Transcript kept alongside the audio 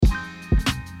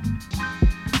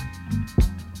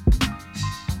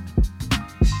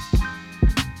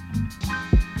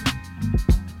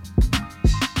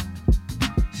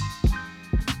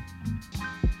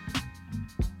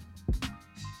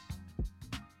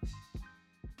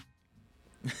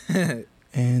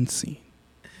And scene.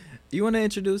 You want to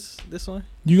introduce this one?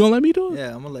 You gonna let me do it?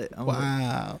 Yeah, I'm gonna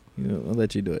Wow. I'll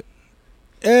let you do it.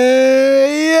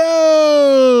 Hey,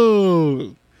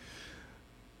 yo!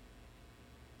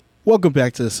 Welcome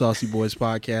back to the Saucy Boys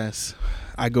podcast.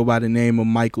 I go by the name of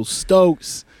Michael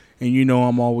Stokes, and you know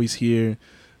I'm always here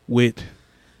with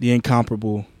the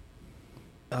incomparable.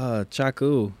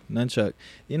 Chaku, Nunchuck.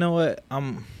 You know what?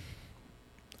 I'm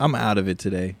out of it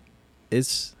today.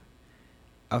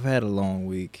 I've had a long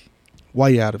week. Why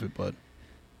you out of it, bud?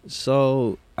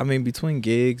 So, I mean, between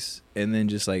gigs and then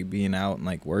just like being out and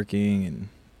like working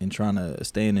and trying to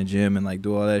stay in the gym and like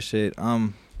do all that shit,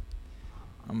 I'm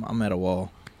at a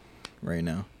wall right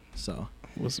now. So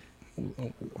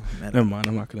never mind.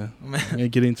 I'm not gonna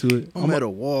get into it. I'm at a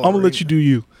wall. I'm gonna let you do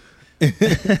you.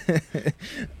 It's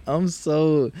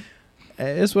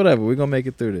whatever. We're gonna make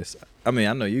it through this. I mean,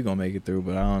 I know you're gonna make it through,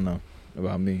 but I don't know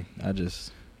about me.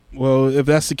 Well, if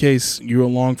that's the case, you're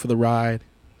along for the ride,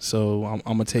 so I'm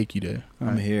gonna take you there.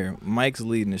 I'm here. Mike's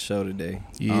leading the show today.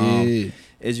 Yeah.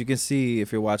 As you can see,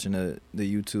 if you're watching the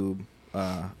YouTube,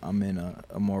 I'm in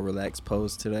a more relaxed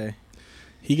pose today.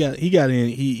 He got in.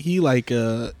 He liked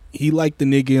the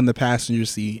nigga in the passenger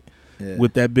seat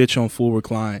with that bitch on full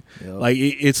recline. Yep. Like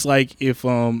it's like if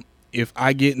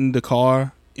I get in the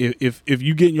car. If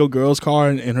you get in your girl's car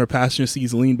and her passenger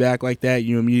seat's lean back like that,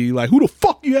 you immediately like, who the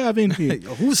fuck you have in here?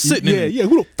 Yo, who's sitting in here? Yeah,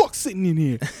 who the fuck's sitting in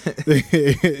here?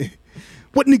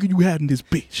 What nigga you have in this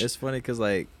bitch? It's funny because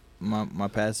like my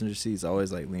passenger seat's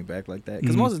always like lean back like that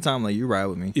because most of the time like you ride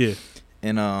with me. Yeah.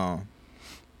 And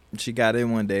she got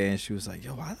in one day and she was like,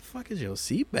 yo, why the fuck is your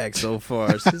seat back so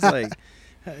far? She's like,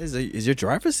 is your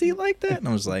driver's seat like that? And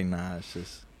I was like, nah, it's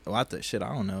just I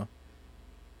don't know.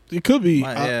 It could be.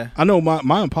 I know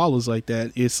my Impala's like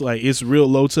that. It's like it's real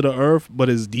low to the earth, but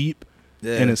it's deep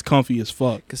and it's comfy as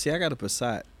fuck. Cause see, I got a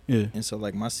Passat. Yeah. And so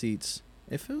like my seats,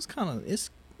 it feels kind of it's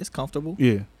comfortable.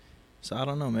 Yeah. So I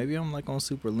don't know. Maybe I'm like on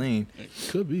super lean. It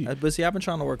could be. But see, I've been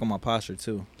trying to work on my posture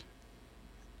too.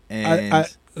 And I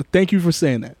thank you for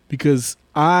saying that because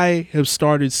I have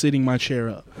started sitting my chair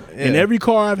up. Yeah. In every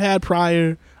car I've had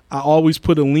prior, I always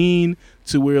put a lean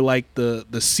to where like the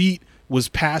seat was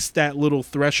past that little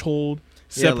threshold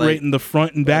separating the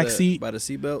front and back seat by the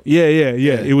seatbelt. Yeah.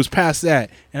 It was past that,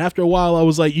 and after a while, I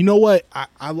was like, you know what?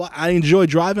 I enjoy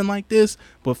driving like this,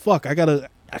 but fuck, I gotta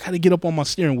get up on my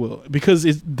steering wheel because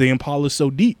the Impala is so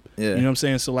deep. Yeah. You know what I'm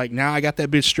saying? So like now I got that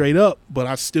bitch straight up, but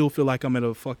I still feel like I'm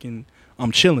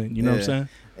chilling. You know what I'm saying?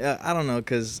 Yeah, I don't know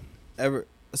because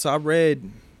so I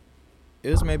read it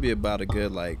was maybe about a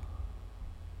good like.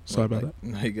 Sorry about that.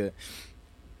 Like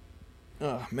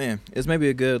oh man, it's maybe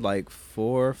a good like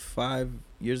 4 or 5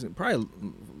 years, probably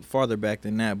farther back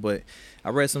than that. But I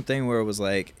read something where it was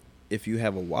like if you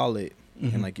have a wallet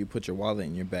and like you put your wallet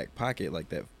in your back pocket, like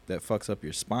that fucks up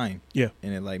your spine. Yeah,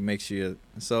 and it like makes you.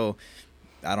 So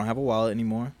I don't have a wallet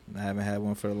anymore. I haven't had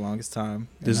one for the longest time.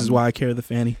 This is why I carry the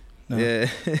fanny. No. Yeah.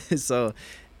 So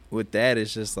with that,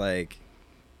 it's just like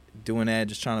doing that,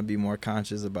 just trying to be more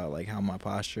conscious about like how my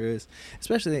posture is,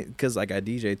 especially because like I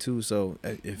DJ too. So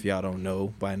if y'all don't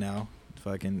know by now,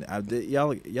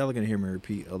 y'all are gonna hear me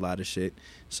repeat a lot of shit.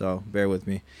 So bear with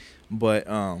me. But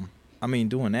I mean,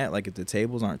 doing that, like if the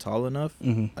tables aren't tall enough,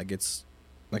 like it's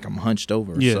like I'm hunched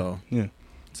over. Yeah. So yeah.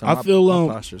 So my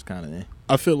posture's kind of.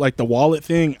 I feel like the wallet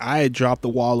thing. I had dropped the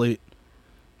wallet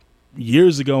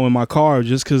years ago in my car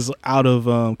just because out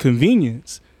of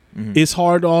convenience. It's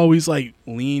hard to always like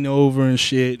lean over and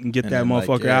shit and get that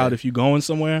motherfucker out if you're going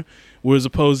somewhere. Whereas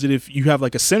opposed to if you have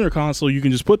like a center console, you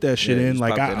can just put that shit in.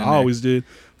 Like I always did.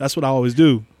 That's what I always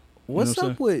do. What's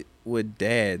up with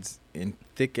dads and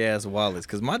thick ass wallets?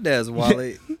 Because my dad's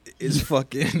wallet is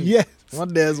fucking. Yes. My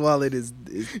dad's wallet is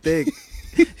thick.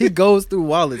 He goes through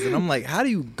wallets, and I'm like, how do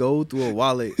you go through a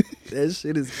wallet? That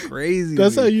shit is crazy.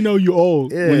 That's how you know you're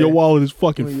old. Yeah. When your wallet is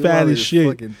fucking fat as shit.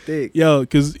 Fucking thick. Yo,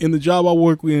 because in the job I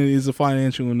work with is the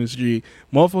financial industry.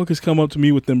 Motherfuckers come up to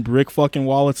me with them brick fucking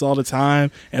wallets all the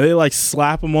time, and they like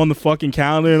slap them on the fucking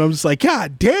counter, and I'm just like,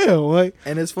 God damn! Like,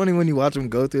 and it's funny when you watch them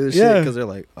go through this shit because they're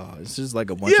like, oh, it's just like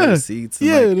a bunch of receipts,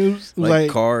 and it was like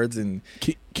cards and.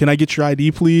 Can I get your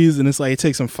ID, please? And it's like, it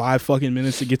takes them 5 fucking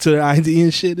minutes to get to their ID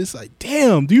and shit. It's like,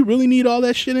 damn, do you really need all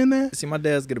that shit in there? See, my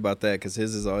dad's good about that because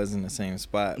his is always in the same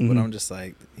spot. But I'm just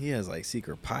like, he has like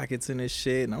secret pockets in his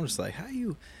shit. And I'm just like, how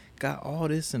you got all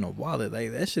this in a wallet?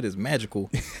 Like, that shit is magical.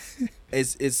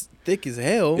 It's thick as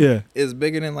hell. Yeah. It's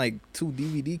bigger than like 2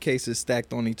 DVD cases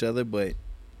stacked on each other. But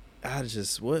I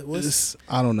just,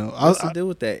 I don't know. What's the deal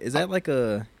with that? Is that like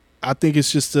a... I think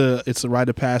it's just it's a rite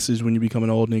of passage when you become an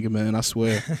old nigga, man. I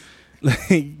swear.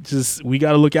 Like, just we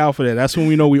got to look out for that. That's when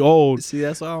we know we old. See,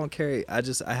 that's why I don't carry. I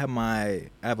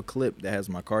have a clip that has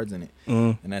my cards in it,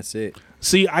 and that's it.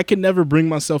 See, I can never bring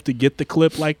myself to get the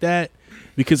clip like that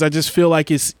because I just feel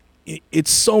like it's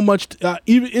so much.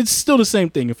 Even it's still the same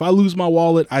thing. If I lose my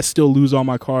wallet, I still lose all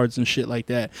my cards and shit like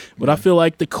that. But I feel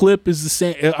like the clip is the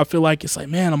same. I feel like it's like,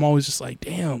 man, I'm always just like,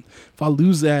 damn, if I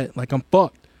lose that, like I'm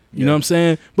fucked. You know what I'm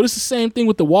saying? But it's the same thing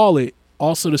with the wallet.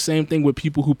 Also the same thing with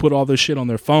people who put all their shit on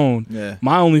their phone. Yeah.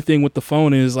 My only thing with the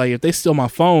phone is like if they steal my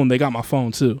phone, they got my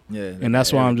phone too. Yeah. And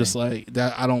that's why I'm just like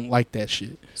that. I don't like that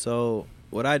shit. So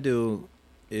what I do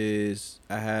is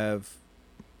I have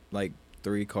like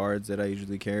 3 cards that I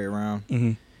usually carry around,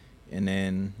 and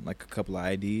then like a couple of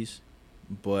IDs.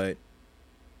 But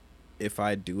if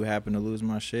I do happen to lose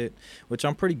my shit, which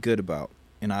I'm pretty good about,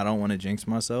 and I don't want to jinx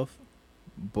myself,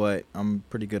 but I'm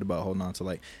pretty good about holding on to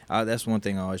like that's one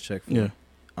thing I always check for.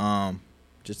 Yeah.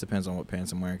 Just depends on what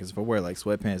pants I'm wearing, because if I wear like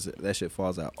sweatpants, that shit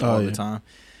falls out all the time.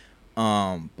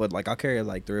 But like I'll carry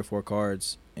like 3 or 4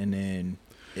 cards, and then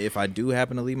if I do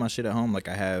happen to leave my shit at home, like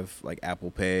I have like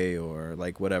Apple Pay or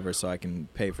like whatever, so I can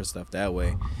pay for stuff that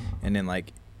way. And then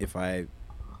like the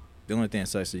only thing that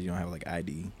sucks is you don't have like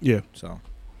ID. Yeah. So,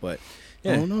 but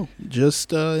yeah. I don't know.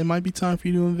 Just it might be time for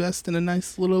you to invest in a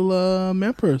nice little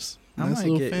man purse. I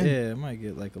might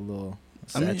get like a little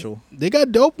satchel. I mean, they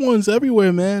got dope ones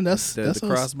everywhere, man. That's the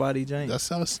crossbody joint. That's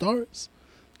how it starts.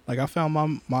 Like I found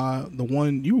the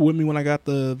one you were with me when I got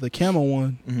the camo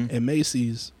one at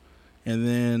Macy's, and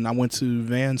then I went to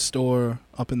Van's store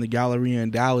up in the Galleria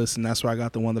in Dallas, and that's where I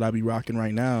got the one that I be rocking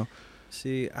right now.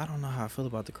 See, I don't know how I feel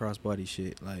about the crossbody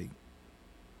shit. Like,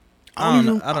 I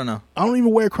don't know. I don't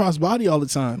even wear crossbody all the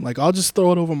time. Like, I'll just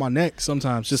throw it over my neck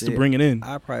sometimes just to bring it in.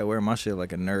 I probably wear my shit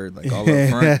like a nerd, like all up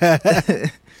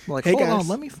front. I'm like, hey, hold on,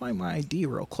 let me find my ID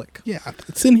real quick. Yeah,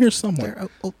 it's in here somewhere.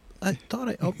 I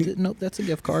thought nope, that's a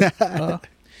gift card.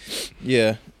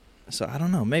 Yeah. So I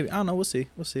don't know. Maybe I don't know. We'll see.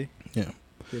 Yeah.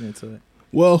 Get into it.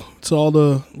 Well, to all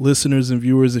the listeners and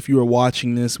viewers, if you are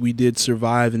watching this, we did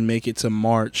survive and make it to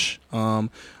March. I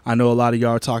know a lot of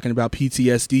y'all are talking about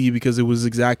PTSD because it was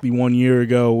exactly 1 year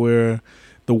ago where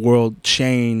the world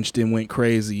changed and went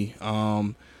crazy.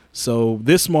 So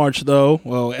this March, though,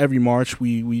 well, every March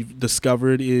we've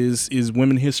discovered is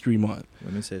Women's History Month.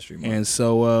 Women's History Month. And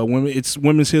so it's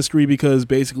Women's History because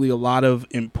basically a lot of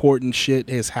important shit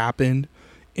has happened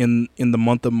in the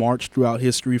month of March throughout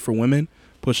history for women,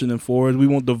 pushing them forward. We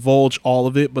won't divulge all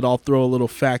of it, but I'll throw a little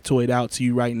factoid out to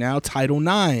you right now. Title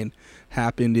IX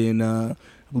happened in, I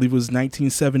believe it was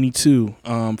 1972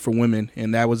 for women,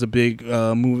 and that was a big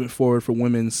movement forward for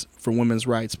women's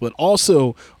rights. But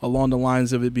also along the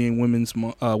lines of it being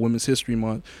Women's History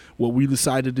Month, what we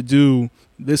decided to do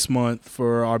this month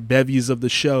for our bevies of the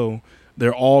show,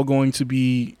 they're all going to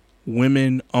be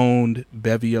women-owned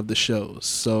bevy of the shows.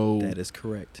 So that is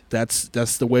correct.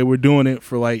 That's the way we're doing it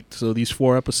for so these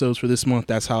 4 episodes for this month.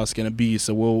 That's how it's gonna be.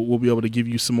 So we'll be able to give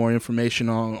you some more information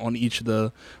on each of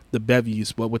the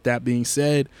bevies. But with that being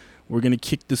said, we're gonna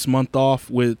kick this month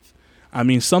off with,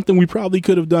 something we probably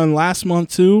could have done last month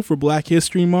too for Black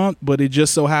History Month, but it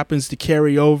just so happens to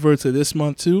carry over to this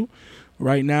month too.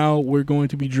 Right now, we're going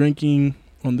to be drinking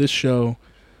on this show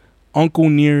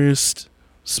Uncle Nearest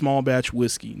small batch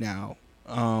whiskey. Now,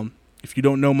 if you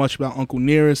don't know much about Uncle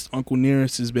Nearest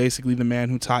is basically the man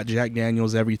who taught Jack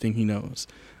Daniels everything he knows.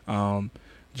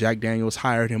 Jack Daniels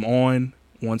hired him on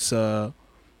once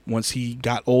he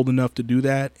got old enough to do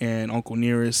that, and Uncle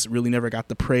Nearest really never got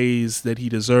the praise that he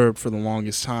deserved for the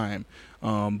longest time.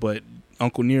 But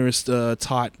Uncle Nearest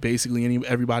taught basically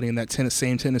everybody in that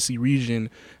same Tennessee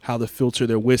region how to filter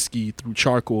their whiskey through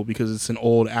charcoal, because it's an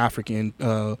old African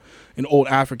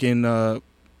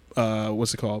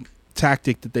what's it called,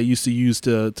 tactic that they used to use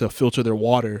to filter their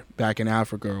water back in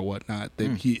Africa or whatnot.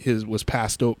 That his was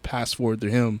passed forward to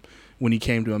him when he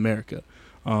came to America.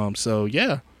 So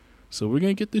we're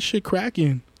gonna get this shit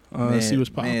cracking. See what's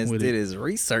popping with it. Did his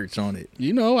research on it.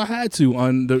 I had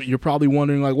to. You're probably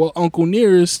wondering, like, well, Uncle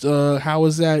Nearest, how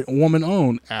is that woman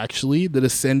owned? Actually, the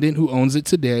descendant who owns it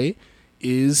today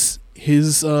is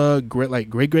his great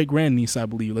great grandniece, I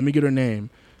believe. Let me get her name.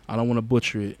 I don't want to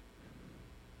butcher it.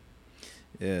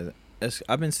 Yeah,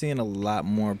 I've been seeing a lot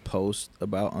more posts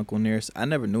about Uncle Nearest. I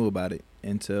never knew about it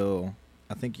until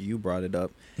I think you brought it up,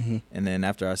 and then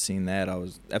after I seen that,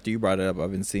 after you brought it up,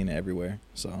 I've been seeing it everywhere.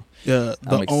 So yeah,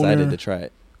 I'm excited to try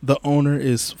it. The owner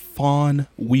is Fawn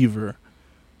Weaver,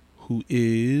 who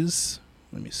is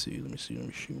let me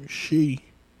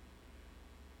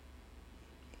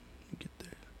get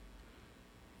there.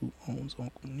 Who owns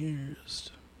Uncle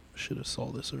Nearest? Should have saw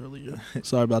this earlier.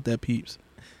 Sorry about that, peeps.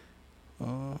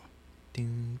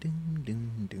 Doom, doom,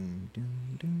 doom, doom,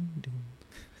 doom, doom, doom.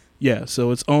 Yeah,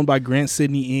 so it's owned by Grant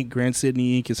Sidney Inc. Grant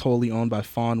Sidney Inc. is wholly owned by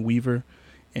Fawn Weaver,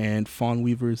 and Fawn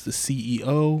Weaver is the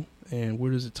CEO. And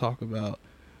where does it talk about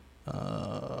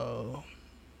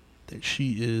that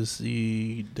she is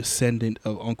the descendant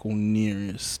of Uncle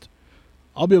Nearest?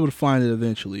 I'll be able to find it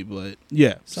eventually, but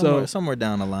yeah. Somewhere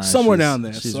down the line. Somewhere down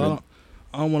there. So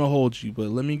I don't want to hold you, but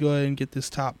let me go ahead and get this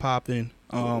top popping.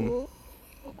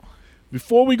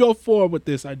 Before we go forward with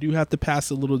this, I do have to pass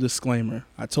a little disclaimer.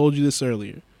 I told you this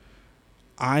earlier.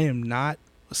 I am not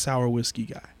a sour whiskey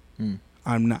guy.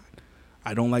 I'm not.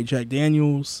 I don't like Jack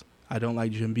Daniels. I don't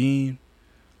like Jim Beam.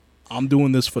 I'm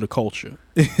doing this for the culture.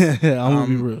 I'm gonna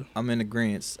be real. I'm in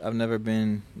agreement. I've never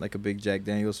been like a big Jack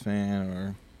Daniels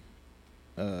fan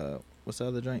or what's the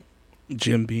other drink?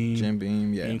 Jim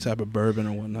Beam, yeah. Any type of bourbon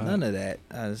or whatnot. None of that.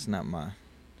 It's not my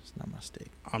stick.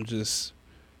 I'm just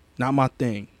not my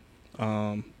thing.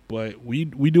 But we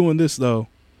doing this though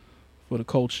for the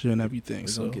culture and everything.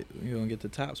 We're gonna get the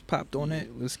tops popped on it.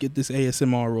 Let's get this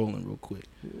ASMR rolling real quick.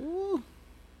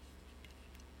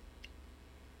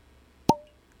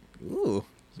 Ooh,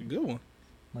 it's a good one.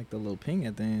 Like the little ping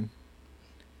at the end.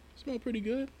 Smell pretty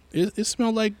good. It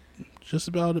smelled like just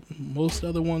about most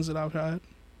other ones that I've had.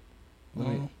 You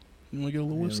want to get a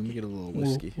little whiskey? Let me get a little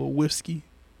whiskey. Little whiskey.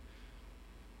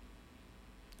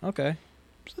 Okay.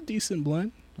 It's a decent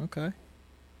blend. Okay.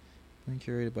 Blend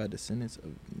curated by descendants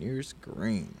of Nearest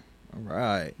Green. All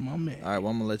right. My man. All right, well,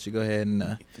 I'm going to let you go ahead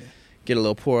and get a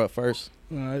little pour up first.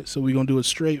 All right, so we're going to do it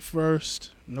straight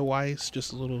first. No ice,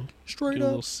 just a little straight up.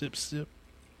 A little sip.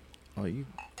 Oh, you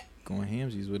going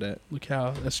hamsies with that. Look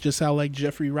that's just how like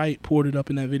Jeffrey Wright poured it up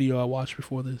in that video I watched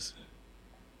before this.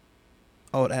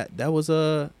 Oh, that was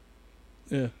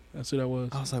yeah, that's what that was.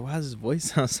 I was like, why does his voice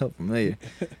sound so familiar?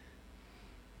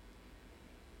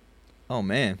 Oh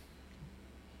man.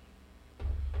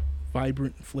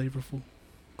 Vibrant, flavorful.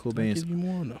 Cool beans. Give you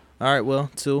more or no? All right, well,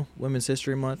 2 Women's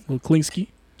History Month. Little Klinsky.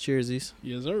 Cheersies.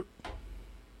 Yes, sir.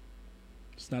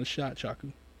 It's not a shot,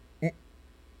 Chaku.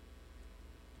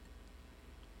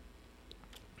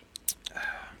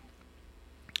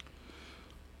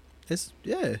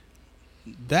 Yeah.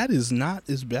 That is not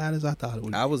as bad as I thought it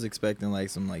would be. I was expecting like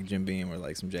some like Jim Beam or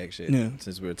like some Jack shit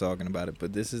since we were talking about it,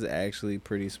 but this is actually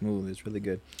pretty smooth. It's really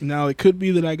good. Now, it could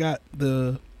be that I got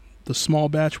the small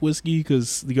batch whiskey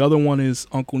because the other one is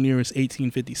Uncle Nearest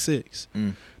 1856.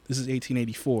 This is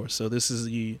 1884, so this is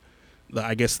the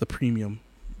I guess the premium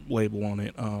label on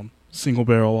it. Single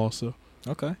barrel also.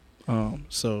 Okay.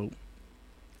 So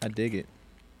I dig it.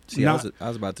 See, I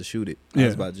was about to shoot it. I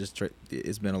was about to just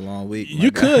it's been a long week.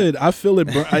 You could. I feel it.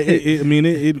 I mean,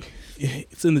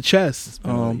 it's in the chest.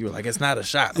 You were like, it's not a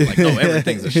shot. I'm like, no,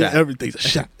 everything's a shot. Everything's a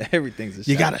shot. Everything's a shot.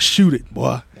 You gotta shoot it,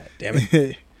 boy. God damn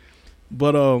it.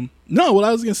 But no, what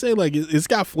I was gonna say, like, it's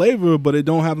got flavor, but it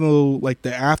don't have no like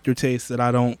the aftertaste that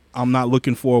I'm not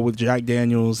looking for with Jack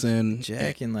Daniels and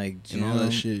like and all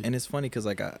that shit. And it's funny because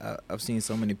like I've seen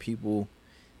so many people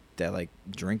that like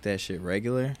drink that shit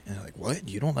regular and they're like, what?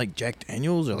 You don't like Jack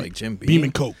Daniels or like Jim Beam? Beam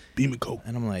and Coke.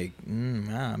 And I'm like,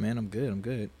 nah, man, I'm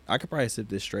good. I could probably sip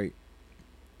this straight.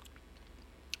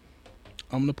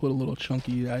 I'm gonna put a little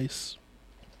chunky ice.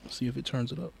 See if it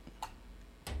turns it up.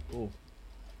 Cool.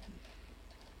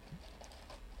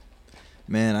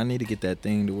 Man, I need to get that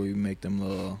thing to where you make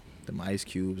them ice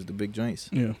cubes, the big joints.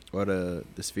 Yeah. Or the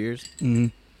spheres. Mm-hmm.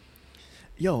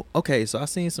 Yo, okay, so I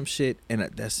seen some shit, and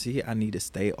I need to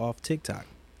stay off TikTok.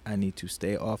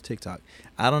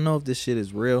 I don't know if this shit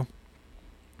is real.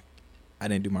 I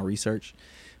didn't do my research,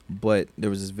 but there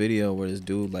was this video where this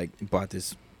dude like bought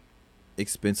this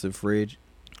expensive fridge,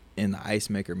 and the ice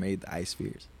maker made the ice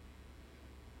spheres.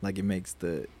 Like it makes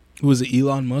the. Was it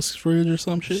Elon Musk's fridge or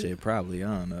some shit? Shit, probably.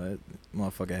 I don't know. That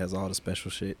motherfucker has all the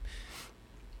special shit.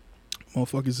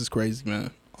 Motherfuckers is crazy,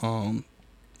 man.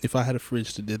 If I had a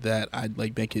fridge that did that, I'd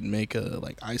like make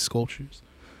like ice sculptures.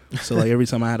 So like every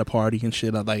time I had a party and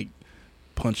shit, I'd like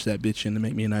punch that bitch in to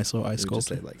make me a nice little ice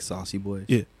sculpture. Just say like Saucy Boys.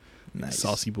 Yeah, nice.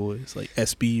 Saucy Boys, like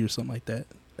SB or something like that.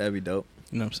 That'd be dope.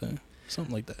 You know what I'm saying?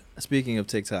 Something like that. Speaking of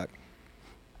TikTok,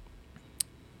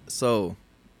 so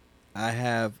I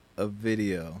have a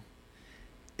video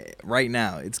right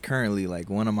now. It's currently like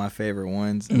one of my favorite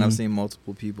ones, and I've seen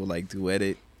multiple people like duet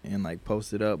it and like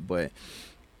post it up, but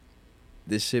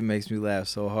this shit makes me laugh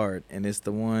so hard. And it's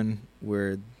the one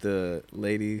where the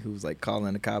lady who's like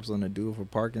calling the cops on the dude for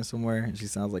parking somewhere, and she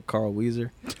sounds like Carl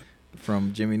Weezer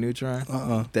from Jimmy Neutron.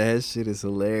 That shit is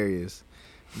hilarious.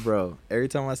 Bro, every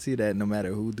time I see that, no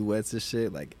matter who duets this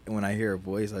shit, like when I hear a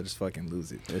voice, I just fucking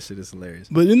lose it. That shit is hilarious.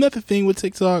 But isn't that the thing with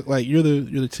TikTok? Like you're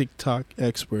the TikTok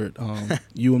expert,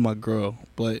 you and my girl.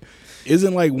 But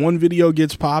isn't like one video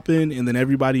gets popping and then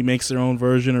everybody makes their own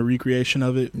version or recreation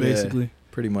of it, basically?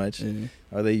 Yeah, pretty much. Yeah.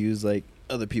 Or they use like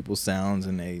other people's sounds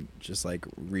and they just like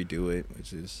redo it,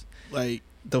 which is like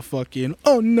the fucking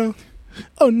oh no.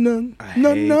 No.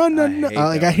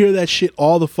 Like I hear that shit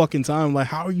all the fucking time. Like,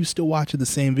 how are you still watching the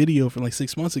same video from like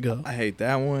 6 months ago? I hate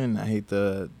that one. I hate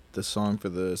the song for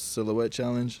the silhouette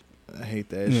challenge. I hate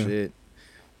that shit.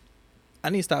 I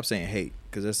need to stop saying hate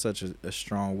because that's such a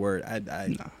strong word.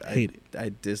 I hate it.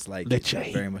 I dislike it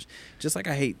very much. Just like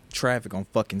I hate traffic on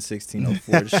fucking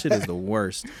 1604. This shit is the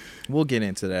worst. We'll get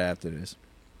into that after this.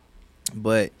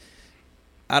 But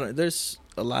there's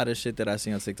a lot of shit that I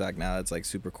see on TikTok now that's like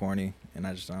super corny and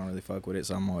I just don't really fuck with it,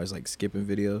 so I'm always like skipping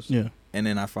videos. Yeah. And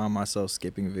then I find myself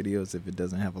skipping videos if it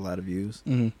doesn't have a lot of views.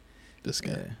 Mm-hmm. This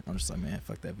guy. Yeah, I'm just like, man,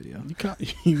 fuck that video.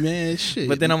 Man, shit.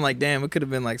 But then I'm like, damn, it could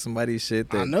have been like somebody's shit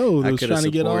that I know they was trying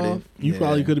to get off. You yeah.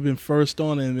 probably could have been first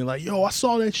on it and been like, yo, I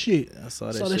saw that shit. I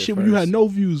saw that shit when you had no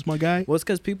views, my guy. Well, it's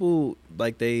because people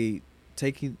like they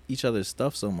take each other's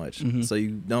stuff so much, so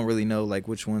you don't really know like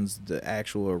which one's the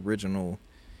actual original,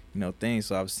 thing.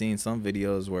 So I've seen some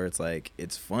videos where it's like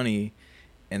it's funny,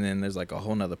 and then there's like a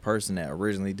whole nother person that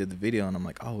originally did the video, and I'm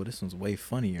like, oh, this one's way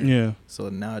funnier. Yeah. So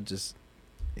now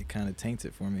it kind of taints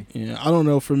it for me. Yeah, I don't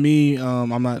know. For me,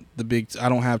 I'm not I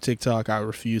don't have TikTok. I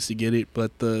refuse to get it.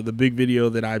 But the big video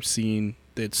that I've seen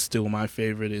that's still my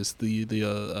favorite is the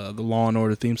Law and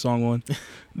Order theme song one.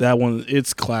 That one,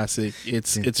 it's classic.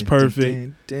 It's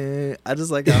perfect. I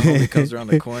just like how homie comes around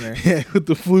the corner. Yeah, with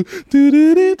the flute,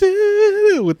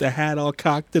 with the hat all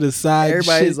cocked to the side.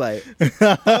 Everybody's like,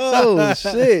 oh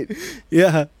shit.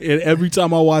 Yeah, and every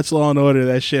time I watch Law and Order,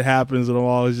 that shit happens, and I'm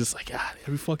always just like, God,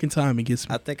 every fucking time it gets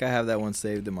me. I think I have that one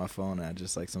saved in my phone, and I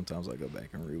just like sometimes I go back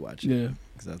and rewatch it. Yeah,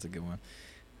 because that's a good one.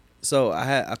 So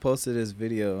I posted this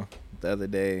video the other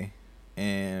day,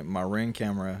 and my Ring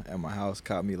camera at my house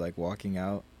caught me like walking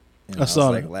out, and I was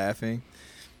like laughing,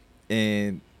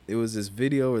 and it was this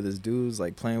video where this dude's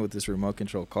like playing with this remote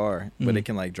control car, but it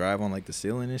can like drive on like the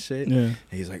ceiling and shit. Yeah, and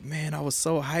he's like, man, I was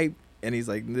so hyped. And he's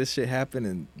like, this shit happened,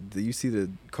 and you see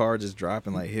the car just drop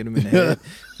and like hit him in the head.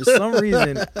 For some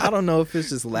reason, I don't know if it's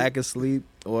just lack of sleep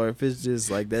or if it's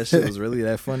just like that shit was really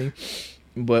that funny.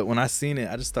 But when I seen it,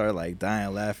 I just started like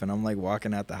dying laughing. I'm like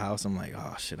walking out the house. I'm like,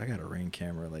 oh shit, I got a Ring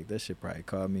camera. Like that shit probably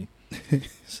caught me.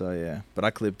 So yeah, but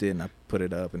I clipped it and I put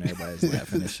it up, and everybody's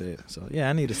laughing and shit. So yeah,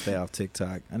 I need to stay off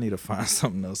TikTok. I need to find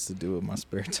something else to do with my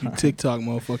spare time. TikTok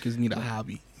motherfuckers need a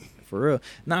hobby. For real.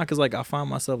 Nah, cause like I find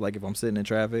myself like if I'm sitting in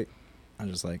traffic, I'm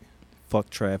just like, fuck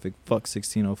traffic, fuck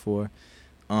 1604.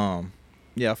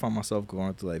 Yeah, I find myself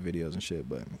going through like videos and shit,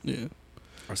 but yeah.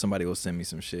 Or somebody will send me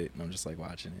some shit and I'm just like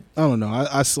watching it. I don't know.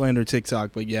 I slander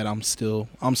TikTok, but yet I'm still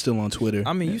on Twitter.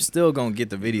 I mean, you still gonna get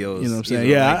the videos. You know what I'm saying?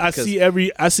 Yeah,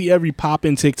 like, I see every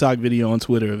pop-in TikTok video on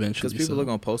Twitter eventually. Because people are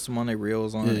gonna post them on their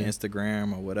reels on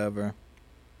Instagram or whatever.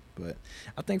 But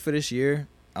I think for this year,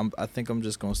 I think I'm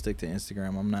just gonna stick to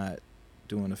Instagram. I'm not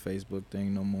doing the Facebook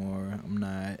thing no more. I'm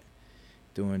not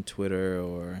doing Twitter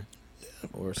or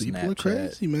people Snapchat. People are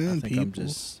crazy, man. I think I'm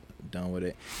just done with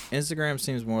it. Instagram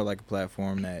seems more like a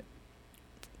platform that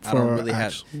I don't really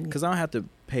have, because I don't have to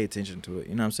pay attention to it.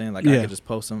 You know what I'm saying? Like I could just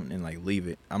post something and like leave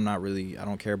it. I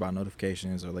don't care about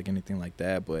notifications or like anything like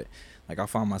that. But like I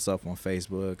find myself on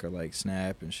Facebook or like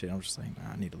Snap and shit. I'm just like,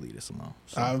 nah, I need to leave this alone.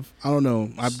 So, I don't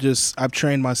know. I've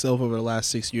trained myself over the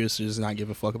last 6 years to just not give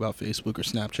a fuck about Facebook or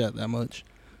Snapchat that much.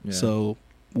 Yeah. So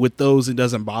with those, it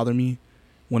doesn't bother me.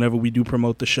 Whenever we do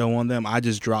promote the show on them, I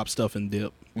just drop stuff and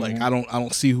dip. Like I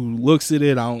don't see who looks at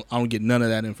it. I don't get none of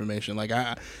that information. Like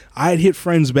I had hit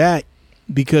friends back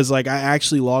because like I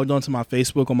actually logged onto my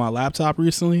Facebook on my laptop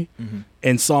recently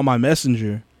and saw my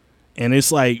messenger, and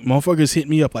it's like motherfuckers hit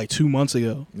me up like 2 months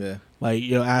ago. Yeah. Like,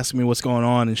 asking me what's going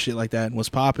on and shit like that and what's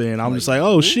popping, and I'm just like,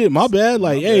 oh shit, my bad.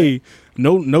 Like, hey,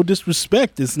 no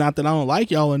disrespect. It's not that I don't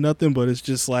like y'all or nothing, but it's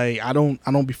just like I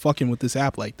don't be fucking with this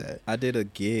app like that. I did a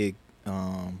gig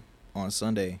on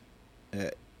Sunday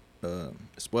at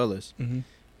Spoilers,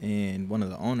 and one of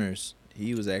the owners,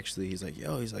 he's like,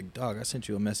 yo, he's like, dog, I sent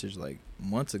you a message like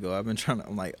months ago. I've been trying to,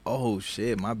 I'm like, oh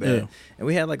shit, my bad. Yeah. And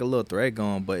we had like a little thread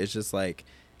going, but it's just like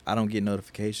I don't get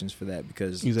notifications for that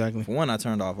because for one, I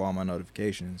turned off all my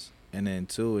notifications, and then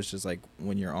two, it's just like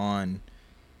when you're on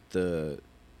the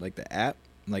app,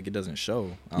 like it doesn't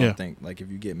show. I don't think, like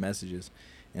if you get messages.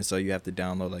 and so you have to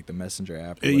download like the Messenger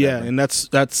app. Yeah, and that's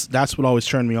what always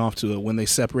turned me off to it, when they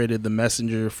separated the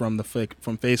Messenger from the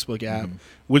from Facebook app,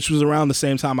 which was around the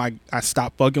same time I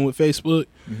stopped fucking with Facebook.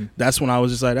 That's when I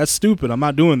was just like, that's stupid. I'm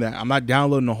not doing that. I'm not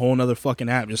downloading a whole nother fucking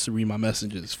app just to read my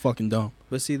messages. It's fucking dumb.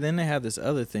 But see, then they have this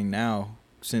other thing now,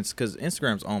 because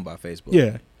Instagram's owned by Facebook.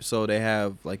 Yeah. So they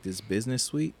have like this business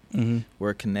suite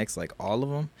where it connects like all of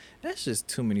them. That's just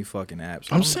too many fucking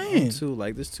apps. I'm saying too,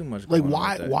 like, there's too much. Like,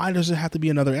 why does it have to be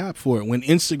another app for it when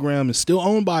Instagram is still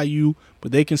owned by you,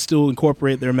 but they can still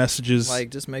incorporate their messages?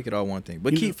 Like, just make it all one thing,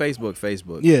 but keep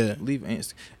Facebook. Yeah. Leave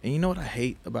Insta. And you know what I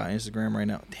hate about Instagram right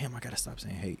now? Damn, I gotta stop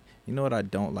saying hate. You know what I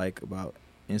don't like about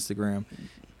Instagram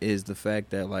is the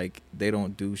fact that like they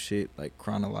don't do shit like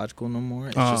chronological no more.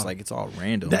 It's just like it's all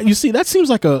random. That seems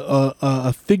like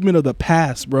a figment of the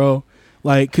past, bro.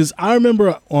 Like, cause I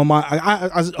remember on my,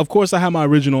 I of course I have my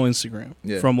original Instagram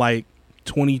from like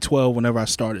 2012 whenever I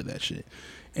started that shit,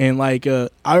 and like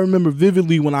I remember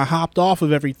vividly when I hopped off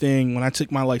of everything when I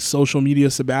took my like social media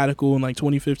sabbatical in like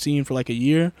 2015 for like a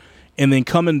year, and then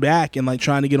coming back and like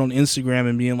trying to get on Instagram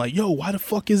and being like, yo, why the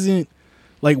fuck isn't,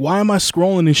 like, why am I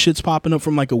scrolling and shit's popping up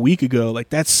from like a week ago? Like,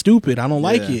 that's stupid. I don't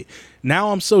like it.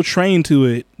 Now I'm so trained to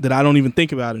it that I don't even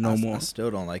think about it no more. I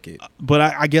still don't like it. But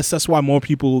I guess that's why more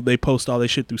people, they post all their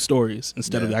shit through stories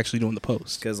instead of actually doing the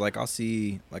post. Because like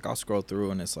I'll scroll through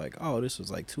and it's like, oh, this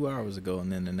was like 2 hours ago,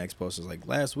 and then the next post is like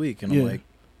last week, and I'm like,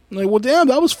 well, damn,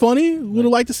 that was funny. Would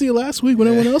have liked to see it last week when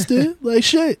everyone else did. Like,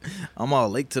 shit. I'm all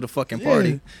late to the fucking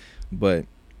party. But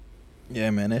yeah,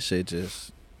 man, that shit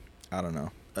just, I don't know.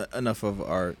 Enough of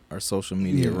our social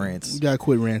media rants. We gotta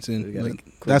quit ranting.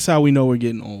 That's how we know we're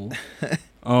getting old.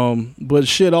 But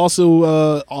shit,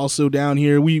 also down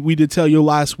here, we did tell you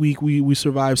last week we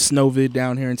survived Snowvid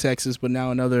down here in Texas, but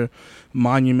now another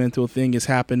monumental thing has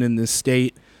happened in this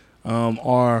state.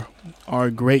 Our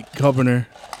great governor,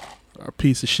 our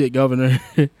piece of shit governor,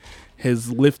 has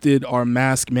lifted our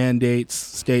mask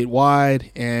mandates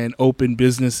statewide and opened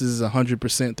businesses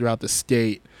 100% throughout the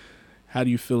state. How do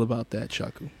you feel about that,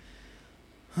 Chaku?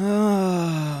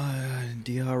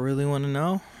 Do y'all really want to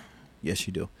know? Yes,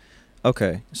 you do.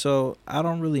 Okay, so I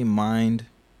don't really mind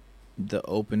the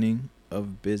opening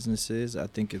of businesses. I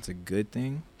think it's a good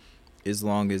thing as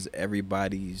long as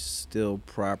everybody's still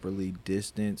properly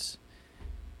distanced.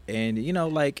 And, you know,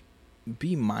 like,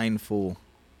 be mindful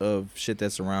of shit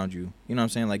that's around you. You know what I'm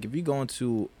saying? Like, if you go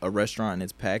into a restaurant and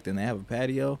it's packed and they have a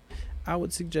patio, I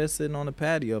would suggest sitting on the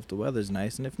patio if the weather's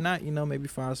nice, and if not, you know, maybe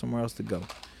find somewhere else to go.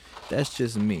 That's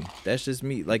just me.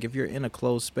 Like, if you're in a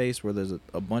closed space where there's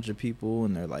a bunch of people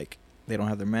and they're like, they don't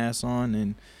have their masks on,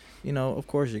 and, you know, of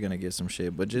course you're gonna get some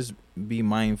shit, but just be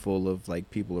mindful of like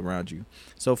people around you.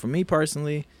 So for me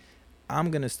personally,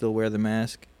 I'm gonna still wear the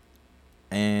mask,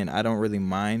 and I don't really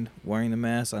mind wearing the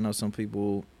mask. I know some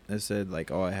people that said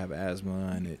like, oh, I have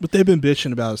asthma, but they've been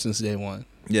bitching about it since day one.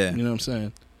 Yeah, you know what I'm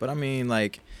saying. But I mean,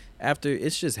 like, after,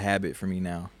 it's just habit for me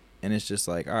now, and it's just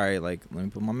like, all right, like, let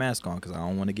me put my mask on because I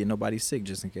don't want to get nobody sick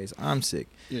just in case I'm sick.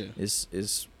 Yeah,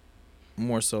 it's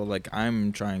more so like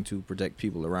I'm trying to protect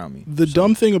people around me. The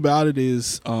dumb thing about it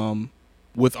is,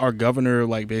 with our governor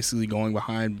like basically going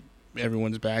behind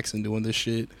everyone's backs and doing this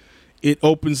shit, it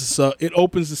opens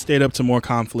the state up to more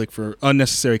conflict, for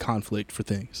unnecessary conflict for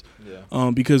things.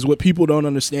 Yeah. Because what people don't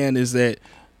understand is that,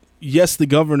 yes, the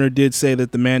governor did say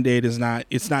that the mandate is not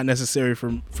necessary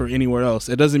for anywhere else.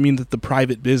 It doesn't mean that the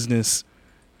private business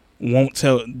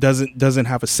doesn't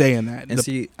have a say in that. And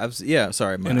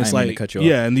sorry, man, I didn't mean to cut you off.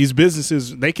 Yeah, and these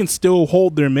businesses, they can still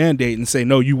hold their mandate and say,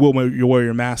 no, you wear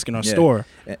your mask in our store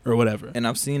or whatever. And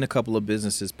I've seen a couple of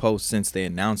businesses post since they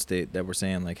announced it that were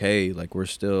saying like, hey, like, we're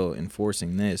still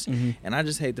enforcing this. Mm-hmm. And I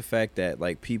just hate the fact that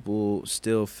like people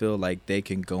still feel like they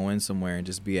can go in somewhere and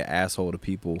just be an asshole to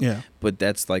people. Yeah. But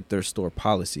that's like their store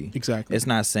policy. Exactly. It's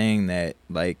not saying that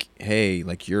like, hey,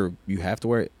 like you have to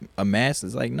wear a mask.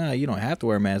 It's like, nah, you don't have to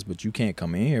wear a mask, but you can't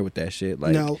come in here with that shit.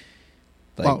 Like, now,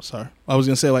 sorry. I was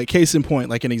gonna say, like, case in point,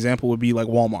 like an example would be like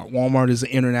Walmart. Walmart is an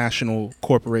international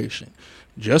corporation.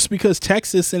 Just because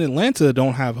Texas and Atlanta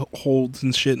don't have holds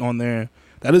and shit on there,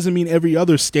 that doesn't mean every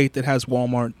other state that has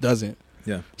Walmart doesn't.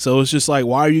 Yeah. So it's just like,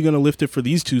 why are you gonna lift it for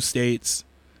these two states,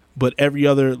 but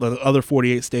the other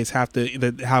 48 states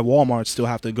that have Walmart still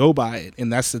have to go by it?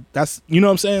 And that's you know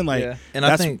what I'm saying? Like, yeah. And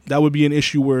I think that would be an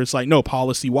issue where it's like, no,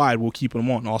 policy wide, we'll keep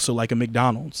them on. Also, like a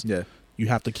McDonald's. Yeah. You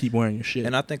have to keep wearing your shit.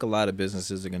 And I think a lot of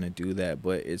businesses are going to do that,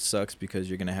 but it sucks because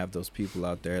you're going to have those people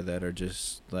out there that are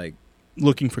just like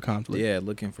looking for conflict. Yeah,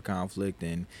 looking for conflict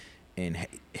and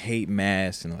hate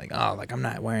masks and like, oh, like, I'm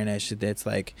not wearing that shit that's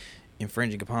like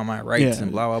infringing upon my rights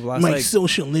and blah blah blah. My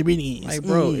social liberties. Like,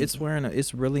 bro,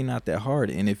 it's really not that hard.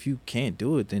 And if you can't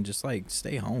do it, then just like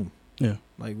stay home. Yeah.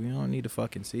 Like, we don't need to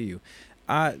fucking see you.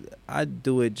 I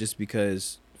do it just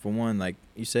because, for one, like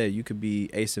you said, you could be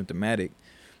asymptomatic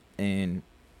and,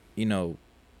 you know,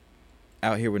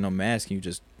 out here with no mask and you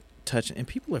just touch, and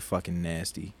people are fucking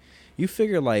nasty. You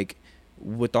figure, like,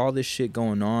 with all this shit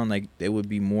going on, like, they would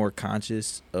be more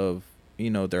conscious of, you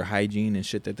know, their hygiene and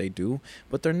shit that they do,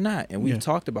 but they're not. And we've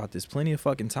talked about this plenty of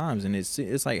fucking times, and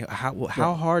it's like,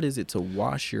 how hard is it to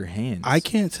wash your hands? I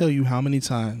can't tell you how many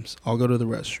times I'll go to the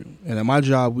restroom, and at my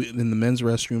job in the men's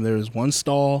restroom, there is one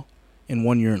stall and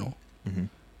one urinal. Mm-hmm.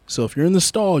 So if you're in the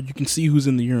stall, you can see who's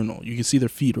in the urinal. You can see their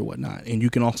feet or whatnot, and you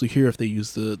can also hear if they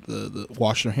use the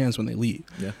wash their hands when they leave.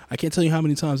 Yeah. I can't tell you how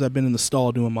many times I've been in the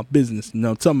stall doing my business. You know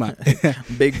what I'm talking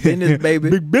about? Big business, baby.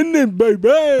 Big business,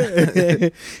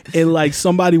 baby. And like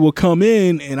somebody will come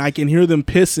in, and I can hear them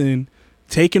pissing,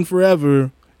 taking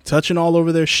forever, touching all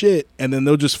over their shit, and then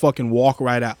they'll just fucking walk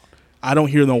right out. I don't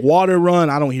hear the water run.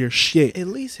 I don't hear shit. At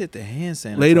least hit the hand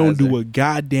sanitizer. They don't do a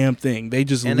goddamn thing. They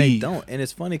just leave. And they don't. And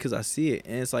it's funny because I see it.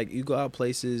 And it's like you go out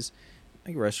places,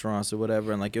 like restaurants or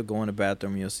whatever, and like you'll go in the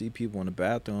bathroom and you'll see people in the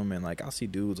bathroom. And like I'll see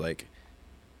dudes like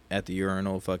at the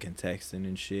urinal fucking texting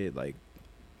and shit, like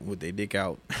with their dick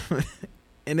out.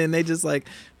 And then they just like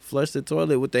flush the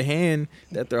toilet with the hand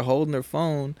that they're holding their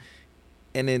phone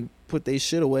and then put their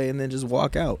shit away and then just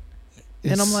walk out.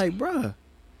 And I'm like, bruh.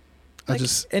 Like,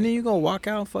 and then you gonna walk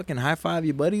out and fucking high five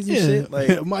your buddies and shit.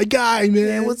 Like, my guy,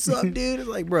 man. What's up, dude? It's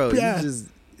like, bro, you just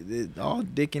all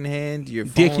dick in hand, your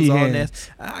phone's all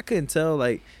nasty. I couldn't tell.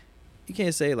 Like, you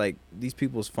can't say like these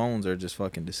people's phones are just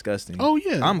fucking disgusting. Oh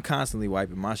yeah, I'm constantly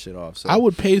wiping my shit off. So I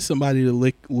would pay somebody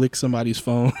to lick somebody's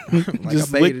phone. Like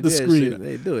just lick the screen. Shit,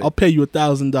 they do it. I'll pay you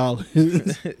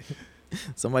 $1,000.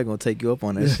 Somebody gonna take you up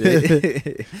on that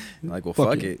shit. Like, well,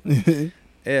 fuck it.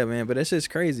 Yeah, man, but that's just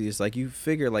crazy. It's like you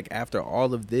figure, like, after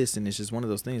all of this, and it's just one of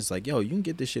those things, it's like, yo, you can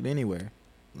get this shit anywhere.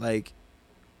 Like,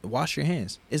 wash your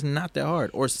hands. It's not that hard.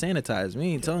 Or sanitize. We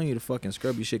ain't telling you to fucking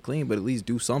scrub your shit clean, but at least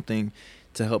do something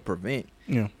to help prevent.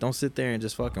 Yeah. Don't sit there and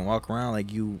just fucking walk around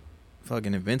like you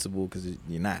fucking invincible, because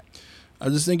you're not. I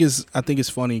think it's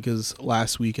funny because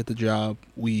last week at the job,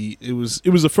 it was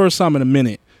the first time in a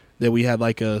minute that we had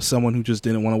like someone who just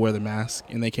didn't want to wear the mask,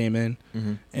 and they came in,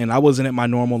 and I wasn't at my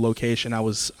normal location. I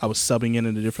was subbing in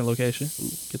a different location. Ooh,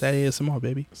 get that ASMR,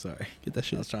 baby. Sorry, get that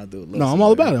shit. I was trying to do it. No, I'm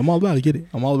all about it. I'm all about it. Get it.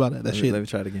 I'm all about it. That shit. Let me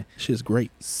try it again. Shit's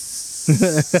great.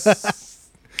 ASMR.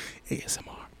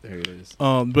 There it is.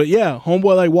 But yeah,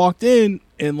 homeboy like walked in,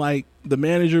 and like the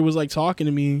manager was like talking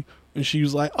to me, and she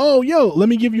was like, "Oh, yo, let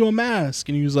me give you a mask,"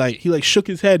 and he like shook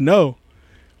his head no.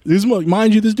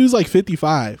 Mind you, this dude's like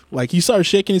 55. Like, he started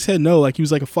shaking his head no, like he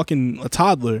was like a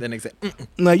toddler. Then he said,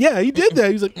 like, yeah, he did that.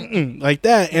 He was like, like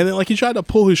that. And then like he tried to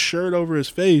pull his shirt over his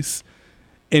face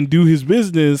and do his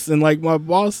business. And like my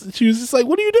boss, she was just like,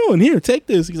 "What are you doing? Here, take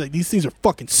this." He's like, "These things are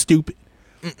fucking stupid."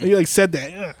 And he like said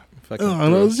that. And I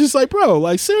was just like, bro,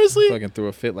 like seriously? Fucking threw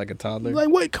a fit like a toddler. Like,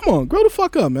 wait, come on, grow the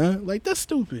fuck up, man. Like, that's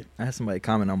stupid. I had somebody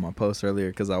comment on my post earlier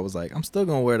because I was like, I'm still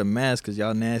gonna wear the mask because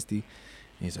y'all nasty.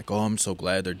 And he's like, "Oh, I'm so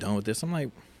glad they're done with this." I'm like,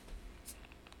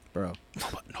 bro,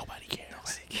 nobody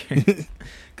cares.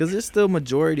 Because there's still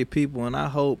majority of people, and I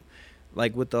hope,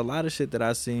 like, with a lot of shit that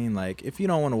I've seen, like, if you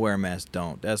don't want to wear a mask,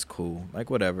 don't. That's cool. Like,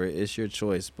 whatever. It's your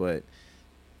choice. But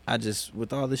I just,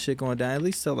 with all this shit going down, at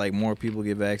least till, like, more people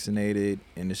get vaccinated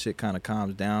and the shit kind of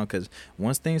calms down. Because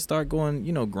once things start going,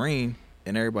 green,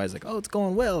 and everybody's like, "Oh, it's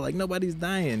going well. Like, nobody's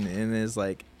dying." And it's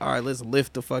like, all right, let's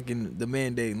lift the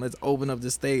mandate and let's open up the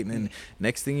state. And then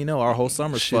next thing you know, our whole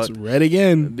summer's shit's fucked. red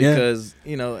again. Because,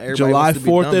 everybody July wants to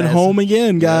be 4th at home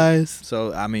again, guys. Yeah.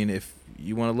 So, I mean, if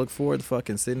you want to look forward to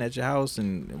fucking sitting at your house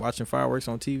and watching fireworks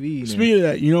on TV. Speaking of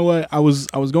that, you know what? I was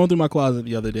going through my closet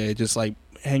the other day, just like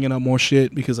hanging up more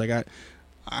shit because I got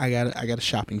a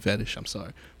shopping fetish. I'm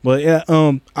sorry. But yeah,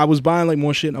 I was buying like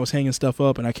more shit and I was hanging stuff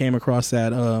up, and I came across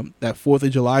that 4th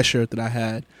of July shirt that I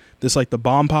had. This like the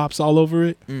bomb pops all over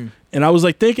it. And I was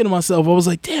like thinking to myself, I was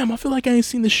like, damn, I feel like I ain't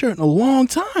seen this shirt in a long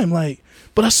time. Like,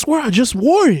 but I swear I just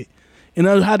wore it. And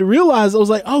I had to realize, I was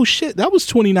like, oh shit, that was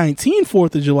 2019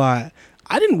 4th of July.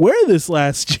 I didn't wear this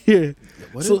last year.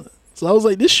 So I was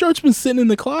like, this shirt's been sitting in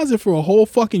the closet for a whole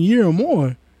fucking year or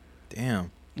more.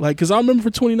 Damn. Like, because I remember for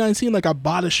 2019, like, I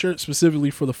bought a shirt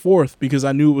specifically for the 4th because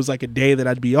I knew it was, like, a day that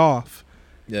I'd be off.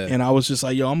 Yeah. And I was just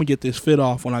like, yo, I'm going to get this fit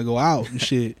off when I go out and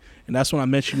shit. And that's when I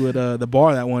met you at the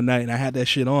bar that one night, and I had that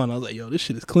shit on. I was like, yo, this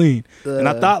shit is clean. And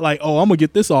I thought, like, oh, I'm going to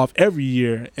get this off every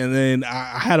year. And then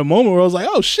I had a moment where I was like,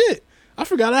 oh, shit, I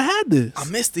forgot I had this. I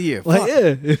missed the year. Like,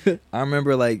 yeah. I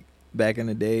remember, like, back in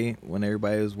the day when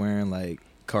everybody was wearing like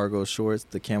cargo shorts,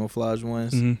 the camouflage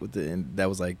ones with the, and that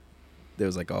was like, there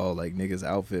was like all like niggas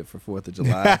outfit for 4th of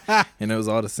July, and it was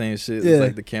all the same shit. It was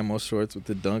like the camo shorts with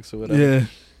the dunks or whatever. Yeah.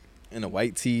 And a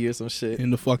white tee or some shit.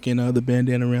 And the fucking the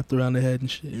bandana wrapped around the head and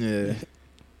shit. Yeah.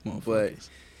 But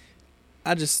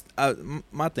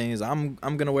my thing is I'm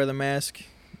gonna wear the mask.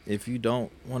 If you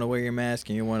don't want to wear your mask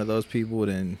and you're one of those people,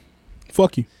 then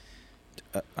fuck you.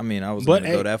 I mean, I was gonna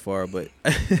go that far, but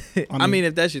I mean,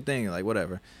 if that's your thing, like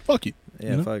whatever. Fuck you.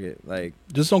 Yeah, you know? fuck it. Like,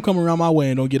 just don't come around my way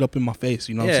and don't get up in my face.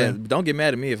 You know what I'm saying? Don't get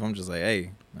mad at me if I'm just like,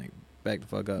 hey, like, back the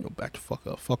fuck up. Back the fuck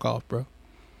up. Fuck off, bro. You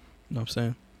know what I'm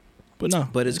saying? But no.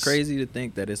 But it's crazy to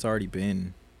think that it's already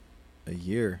been a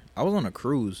year. I was on a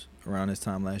cruise around this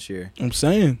time last year. I'm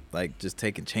saying. Like, just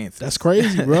taking chances. That's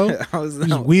crazy, bro. I was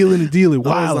just wheeling and dealing.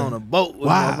 I was on a boat with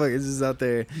motherfuckers just out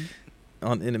there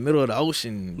in the middle of the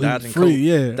ocean, dodging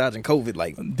COVID.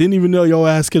 Like, didn't even know your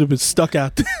ass could have been stuck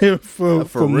out there for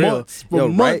real. Months. For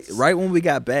months. Right when we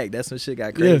got back, that's when shit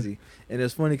got crazy. And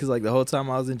it's funny because like the whole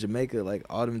time I was in Jamaica, like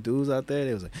all them dudes out there,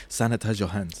 they was like, sanitize your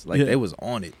hands. Like they was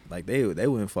on it. Like they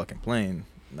weren't fucking playing.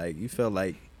 Like you felt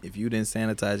like if you didn't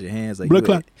sanitize your hands, like blood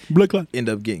clot, end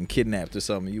up getting kidnapped or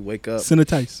something. You wake up,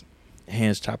 sanitize,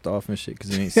 hands chopped off and shit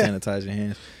because you ain't sanitize your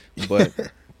hands. But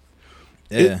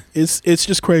it's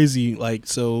just crazy. Like,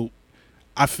 so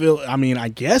I mean, I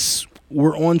guess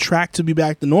we're on track to be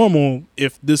back to normal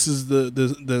if this is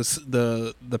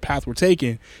the path we're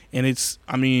taking. And it's,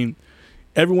 I mean,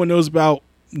 everyone knows about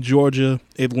Georgia.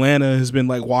 Atlanta has been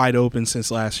like wide open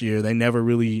since last year. They never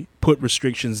really put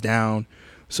restrictions down.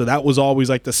 So that was always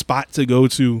like the spot to go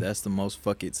to. That's the most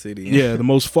fuck it city. Yeah, the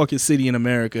most fuck it city in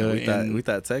America. We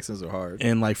thought Texans were hard.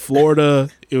 And like Florida,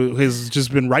 it has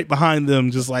just been right behind them,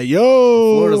 just like,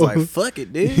 yo. Florida's like, fuck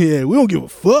it, dude. Yeah, we don't give a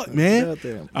fuck,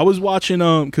 man. I was watching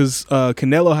because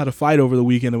Canelo had a fight over the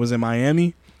weekend. It was in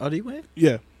Miami. Oh, did he win?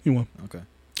 Yeah, he won. Okay.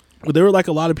 But there were like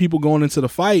a lot of people going into the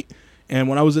fight. And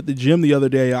when I was at the gym the other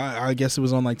day, I guess it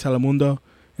was on like Telemundo.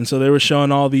 And so they were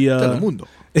showing all the Telemundo.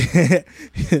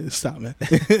 Stop, man.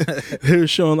 They were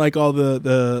showing like all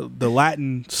the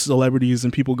Latin celebrities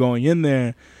and people going in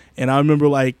there. And I remember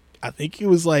like, I think it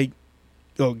was like,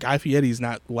 Guy Fieri's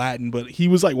not Latin, but he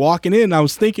was like walking in. I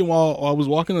was thinking while I was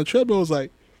walking on the treadmill, I was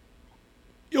like,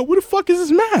 yo, where the fuck is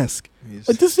his mask?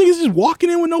 Like this nigga's just walking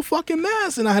in with no fucking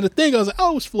mask. And I had to think, I was like,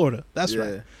 oh, it's Florida. That's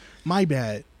right. My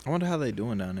bad. I wonder how they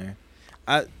doing down there.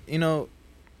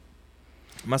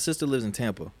 My sister lives in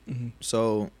Tampa. Mm-hmm.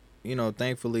 So,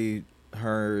 thankfully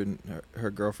her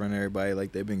girlfriend and everybody,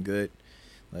 like, they've been good.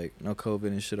 Like, no COVID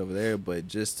and shit over there. But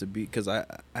just to be, because I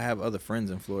have other friends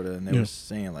in Florida, and they were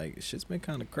saying, like, shit's been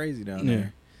kind of crazy down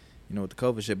there. With the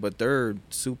COVID shit. But they're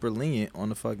super lenient on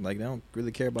the fuck. Like, they don't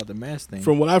really care about the mask thing.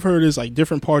 From what I've heard is, like,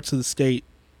 different parts of the state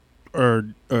are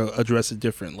address it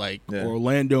different. Like,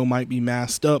 Orlando might be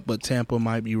masked up, but Tampa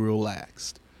might be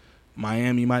relaxed.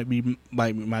 Miami might be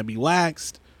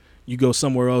laxed. You go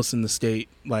somewhere else in the state,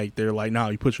 like they're like, nah,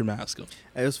 you put your mask on.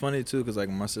 It was funny too, because like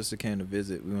when my sister came to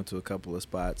visit, we went to a couple of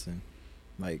spots, and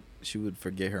like she would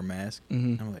forget her mask.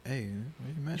 Mm-hmm. I'm like, hey,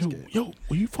 where's your mask at? Yo,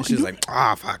 what you fucking? She's like,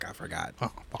 fuck, I forgot.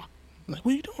 Oh, fuck. I'm like,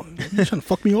 what are you doing? You trying to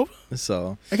fuck me over?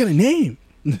 So I got a name.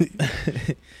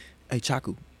 Hey,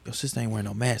 Chaku, your sister ain't wearing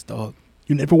no mask, dog.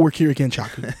 You never work here again,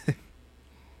 Chaku.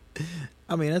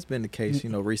 I mean, that's been the case,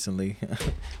 recently.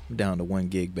 I'm down to 1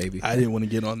 gig, baby. I didn't want to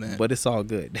get on that. But it's all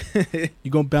good.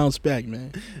 You're going to bounce back,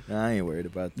 man. I ain't worried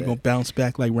about that. You're going to bounce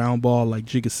back like round ball, like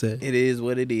Jigga said. It is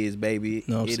what it is, baby.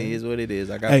 Know it is what it is.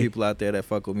 I got people out there that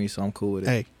fuck with me, so I'm cool with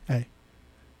it. Hey.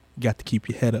 You got to keep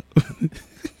your head up.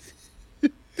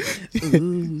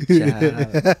 Ooh,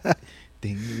 child.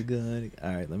 Things are good.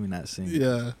 All right, let me not sing.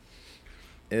 Yeah.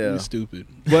 You're stupid.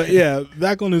 But yeah,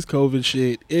 back on this COVID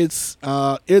shit, it's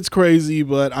crazy,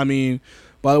 but I mean,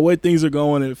 by the way things are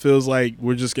going, it feels like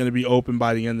we're just going to be open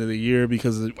by the end of the year,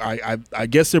 because I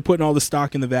guess they're putting all the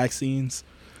stock in the vaccines,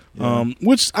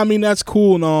 which, I mean, that's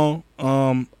cool and all.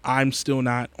 I'm still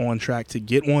not on track to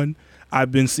get one.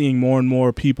 I've been seeing more and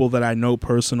more people that I know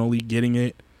personally getting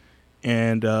it,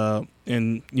 and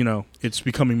it's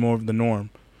becoming more of the norm.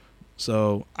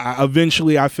 So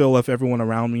eventually, I feel if everyone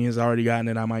around me has already gotten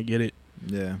it, I might get it.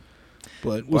 Yeah.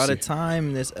 But by the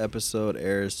time this episode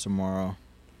airs tomorrow,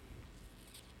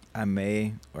 I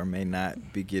may or may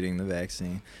not be getting the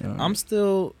vaccine. I'm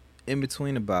still in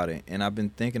between about it, and I've been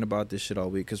thinking about this shit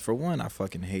all week. Because for one, I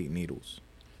fucking hate needles.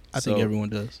 I think everyone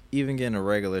does. Even getting a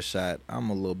regular shot, I'm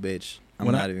a little bitch.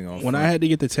 When I had to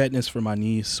get the tetanus for my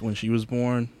niece when she was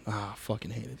born, I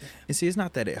fucking hated that. And see, it's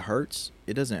not that it hurts.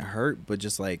 It doesn't hurt, but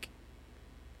just like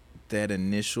that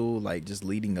initial, like, just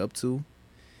leading up to,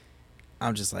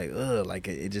 I'm just like, ugh, like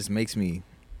it just makes me,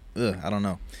 ugh, I don't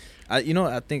know.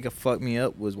 I think it fucked me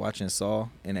up was watching Saw,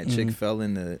 and that chick fell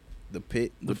in the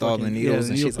pit with all the needles,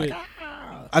 and she's like,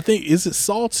 ah. I think, is it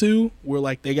Saw 2 where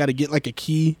like they got to get like a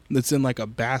key that's in like a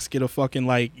basket of fucking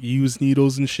like used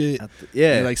needles and shit?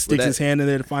 Yeah, and he like sticks his hand in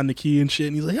there to find the key and shit,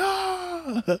 and he's like,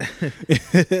 ah.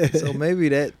 So maybe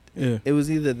it was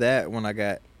either that when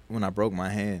I broke my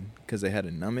hand because they had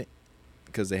to numb it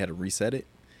because they had to reset it.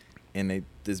 And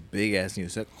this big ass needle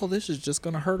said, "Oh, this is just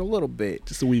gonna hurt a little bit,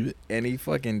 just a wee bit." And he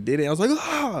fucking did it. I was like,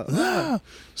 ah.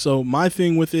 So my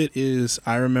thing with it is,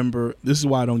 I remember, this is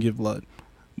why I don't give blood,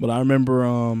 but I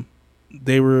remember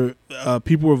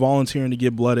people were volunteering to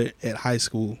give blood at high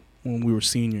school when we were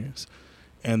seniors,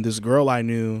 and this girl I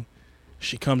knew,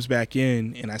 she comes back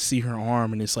in, and I see her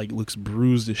arm, and it's like looks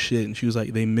bruised as shit, and she was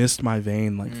like, "They missed my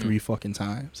vein like 3 fucking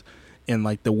times." And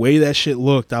like the way that shit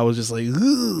looked, I was just like,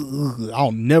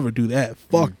 I'll never do that.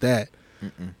 Fuck that.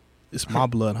 It's my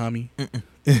blood, homie.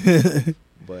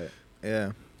 But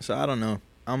yeah, so I don't know.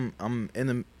 I'm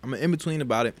in between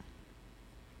about it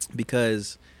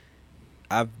because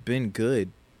I've been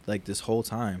good like this whole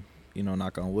time.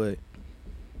 Knock on wood.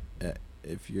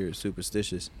 If you're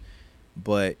superstitious,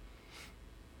 but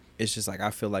it's just like I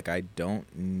feel like I don't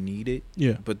need it.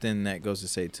 Yeah. But then that goes to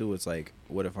say too, it's like,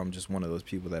 what if I'm just one of those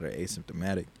people that are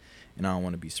asymptomatic and I don't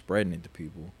want to be spreading it to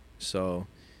people? So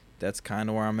that's kind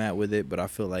of where I'm at with it. But I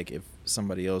feel like if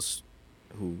somebody else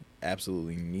who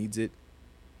absolutely needs it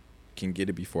can get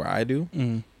it before I do,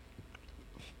 then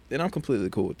I'm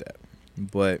completely cool with that.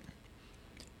 But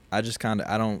I just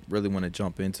I don't really want to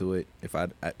jump into it if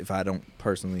I don't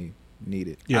personally need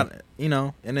it. Yeah.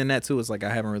 And then that too is like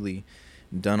I haven't really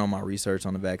done all my research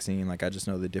on the vaccine. Like I just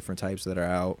know the different types that are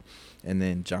out, and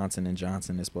then Johnson &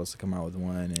 Johnson is supposed to come out with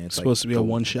one, and it's supposed to be a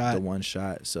one shot. The one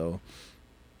shot. So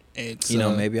it's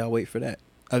maybe I'll wait for that.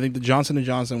 I think the Johnson &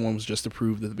 Johnson one was just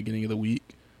approved at the beginning of the week,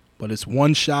 but it's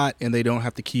one shot, and they don't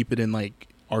have to keep it in like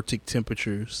Arctic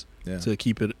temperatures to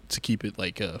keep it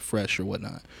like fresh or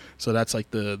whatnot. So that's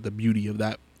like the beauty of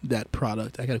that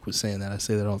product. I gotta quit saying that. I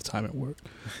say that all the time at work.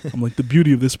 I'm like, the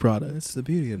beauty of this product. It's the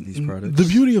beauty of these products. The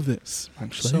beauty of this,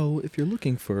 actually. So if you're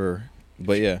looking for,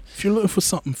 if you're looking for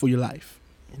something for your life,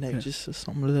 just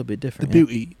something a little bit different.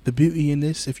 The beauty in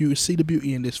this. If you see the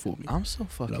beauty in this for me, I'm so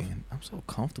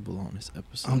comfortable on this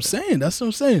episode. I'm saying, that's what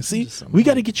I'm saying. See, we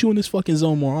got to get you in this fucking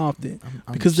zone more often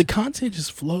because the content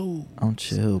just flows. I'm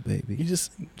chill, baby. You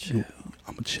just chill.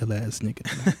 I'm a chill ass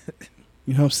nigga.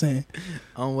 You know what I'm saying?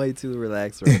 I'm way too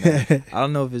relaxed right now. I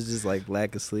don't know if it's just like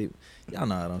lack of sleep. Y'all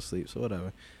know I don't sleep, so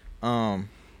whatever.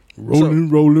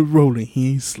 Rolling.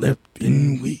 He ain't slept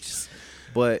in weeks.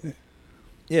 But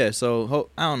yeah, so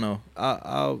I don't know.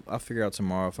 I'll figure out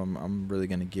tomorrow if I'm really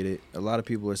gonna get it. A lot of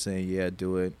people are saying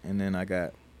do it, and then I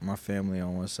got my family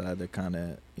on one side. They're kind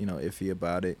of iffy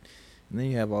about it, and then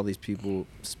you have all these people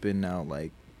spitting out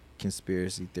like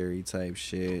conspiracy theory type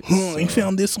shit. I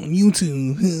found this on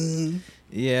YouTube.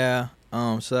 Yeah.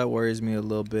 So that worries me a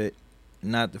little bit.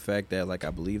 Not the fact that like I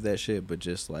believe that shit, but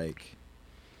just like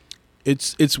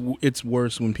it's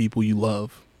worse when people you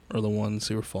love are the ones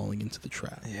who are falling into the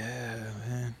trap. Yeah,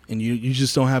 man. And you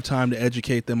just don't have time to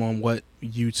educate them on what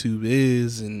YouTube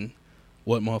is and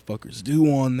what motherfuckers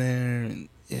do on there. And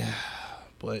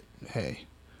but hey.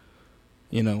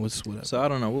 It's whatever. So I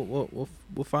don't know.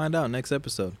 We'll find out next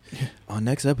episode. On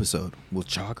next episode, will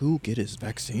Chaku get his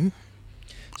vaccine?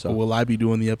 So or will I be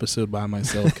doing the episode by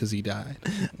myself because he died?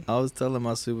 I was telling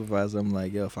my supervisor, I'm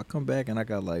like, yo, if I come back and I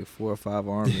got like 4 or 5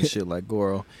 arms and shit like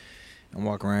Goro, and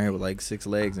walk around here with like 6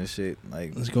 legs and shit,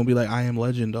 like it's gonna be like I Am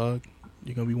Legend, dog.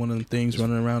 You're gonna be one of them things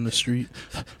running around the street.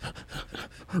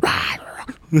 I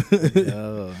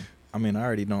mean, I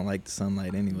already don't like the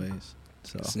sunlight, anyways.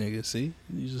 So this nigga, see,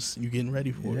 you getting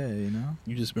ready for it. Yeah,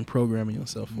 you just been programming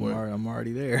yourself for it. I'm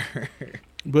already there.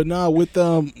 But nah, with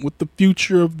the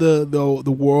future of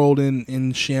the world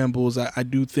in shambles, I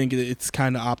do think it's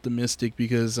kind of optimistic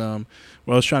because what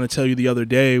I was trying to tell you the other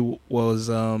day was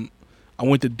I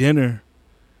went to dinner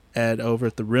over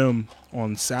at the Rim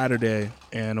on Saturday,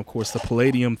 and of course the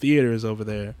Palladium Theater is over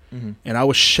there, and I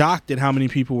was shocked at how many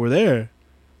people were there.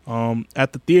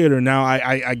 At the theater. Now,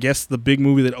 I guess the big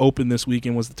movie that opened this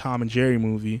weekend was the Tom and Jerry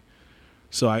movie.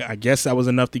 So I guess that was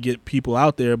enough to get people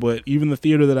out there. But even the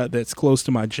theater that's close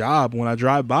to my job, when I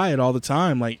drive by it all the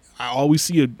time, like I always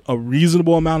see a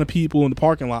reasonable amount of people in the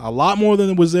parking lot. A lot more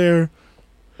than was there.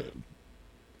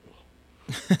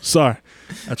 Sorry.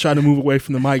 I tried to move away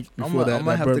from the mic before that. I'm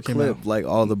gonna have to clip like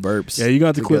all the burps. Yeah, you're gonna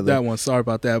have to clip that one. Sorry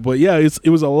about that. But yeah, it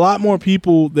was a lot more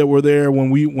people that were there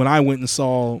when I went and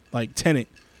saw like Tenet.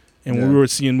 And when we were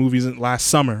seeing movies last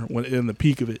summer in the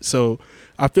peak of it. So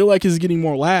I feel like it's getting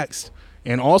more laxed.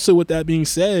 And also, with that being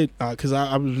said, because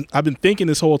I've been thinking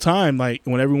this whole time, like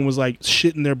when everyone was like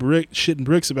shitting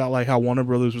bricks about like how Warner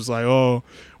Brothers was like, oh,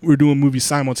 we're doing movies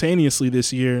simultaneously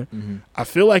this year. Mm-hmm. I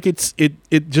feel like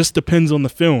it just depends on the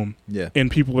film, and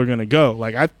people are gonna go.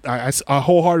 Like I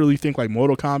wholeheartedly think like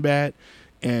Mortal Kombat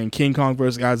and King Kong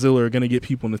vs. Godzilla are gonna get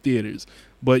people in the theaters.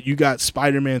 But you got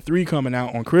Spider-Man 3 coming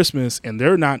out on Christmas, and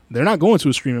they're not going to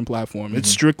a streaming platform. Mm-hmm. It's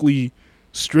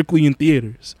strictly in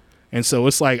theaters. And so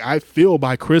it's like I feel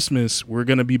by Christmas we're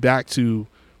gonna be back to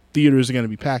theaters are gonna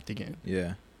be packed again.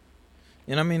 Yeah,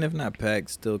 and I mean if not packed,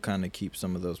 still kind of keep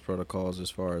some of those protocols as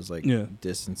far as like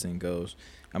distancing goes.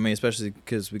 I mean especially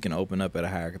because we can open up at a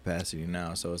higher capacity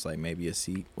now, so it's like maybe a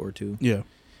seat or two. Yeah,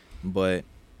 but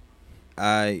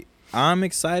I'm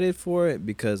excited for it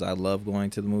because I love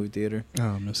going to the movie theater. Oh,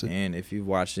 I miss it. And if you've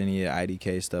watched any of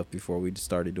IDK stuff before we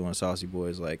started doing Saucy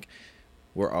Boys, like.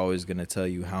 We're always going to tell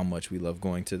you how much we love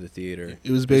going to the theater.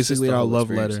 It was basically our love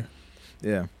letter.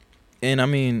 Yeah. And I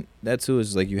mean, that too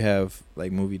is like you have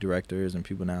like movie directors and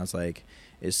people now. It's like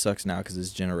it sucks now because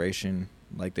this generation,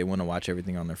 like they want to watch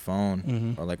everything on their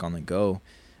phone or like on the go.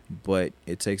 But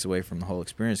it takes away from the whole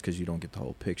experience because you don't get the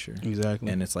whole picture. Exactly.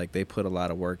 And it's like they put a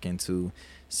lot of work into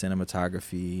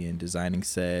cinematography and designing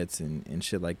sets and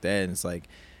shit like that. And it's like,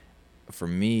 for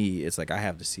me, it's like I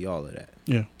have to see all of that.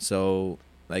 Yeah. So...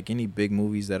 like any big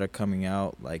movies that are coming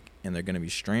out, like, and they're going to be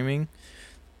streaming,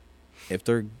 if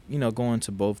they're, going to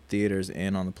both theaters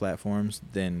and on the platforms,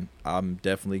 then I'm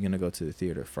definitely going to go to the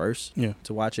theater first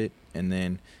to watch it. And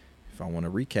then if I want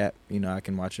to recap, I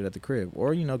can watch it at the crib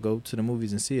or, go to the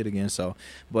movies and see it again. So,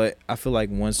 but I feel like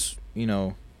once,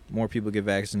 more people get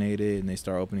vaccinated and they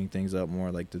start opening things up more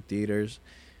like the theaters,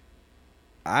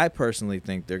 I personally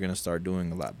think they're going to start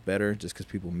doing a lot better just because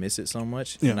people miss it so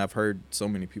much. Yeah. And I've heard so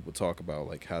many people talk about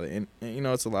like how they,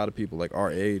 it's a lot of people like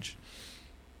our age,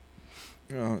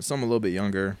 some a little bit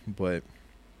younger, but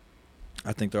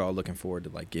I think they're all looking forward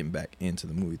to like getting back into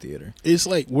the movie theater. It's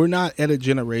like we're not at a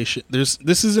generation. This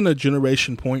isn't a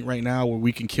generation point right now where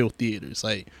we can kill theaters.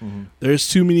 Like there's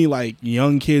too many like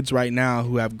young kids right now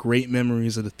who have great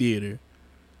memories of the theater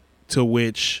to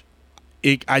which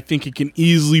I think it can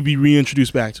easily be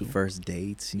reintroduced back to first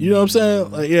dates. You know what I'm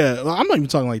saying? Like, yeah, I'm not even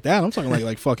talking like that. I'm talking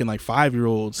like fucking like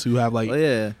 5-year-olds who have like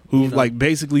who've like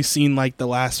basically seen like the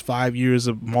last 5 years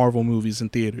of Marvel movies in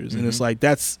theaters, and it's like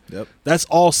that's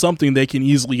all something they can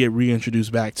easily get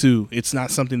reintroduced back to. It's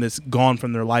not something that's gone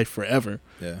from their life forever.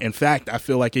 Yeah. In fact, I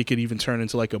feel like it could even turn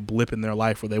into like a blip in their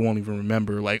life where they won't even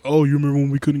remember. Like, oh, you remember when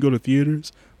we couldn't go to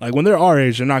theaters? Like when they're our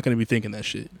age, they're not going to be thinking that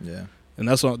shit. Yeah. And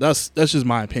that's just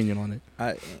my opinion on it.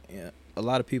 A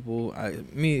lot of people,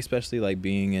 me especially, like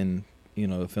being in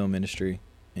the film industry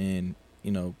and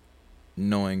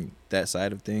knowing that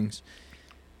side of things,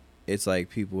 it's like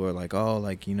people are like, oh,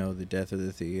 like the death of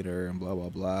the theater and blah blah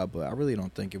blah. But I really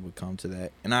don't think it would come to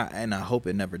that, and I hope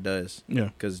it never does. Yeah,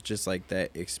 because just like that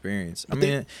experience. I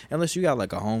mean, unless you got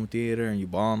like a home theater and you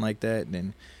balling like that,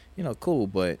 then cool.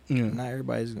 But not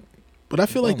everybody's. But I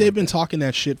feel like they've been talking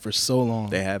that shit for so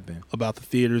long. They have been. About the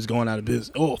theaters going out of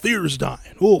business. Oh, theaters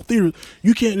dying. Oh, theater.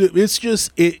 You can't. It's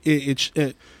just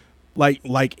it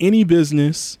like any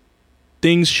business,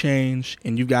 things change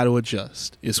and you got to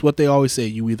adjust. It's what they always say.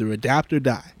 You either adapt or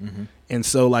die. Mm-hmm. And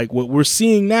so like what we're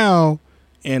seeing now,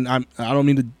 and I don't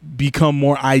mean to become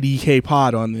more IDK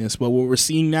pod on this, but what we're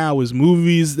seeing now is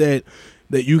movies that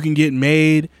you can get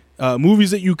made. Movies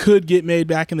that you could get made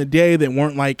back in the day that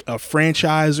weren't like a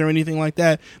franchise or anything like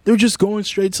that, they're just going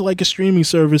straight to like a streaming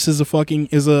service as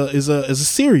a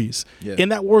series,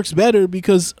 and that works better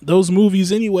because those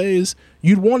movies, anyways,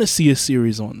 you'd want to see a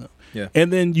series on them. Yeah,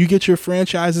 and then you get your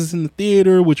franchises in the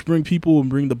theater, which bring people and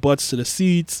bring the butts to the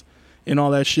seats and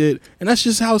all that shit, and that's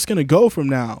just how it's gonna go from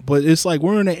now. But it's like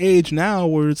we're in an age now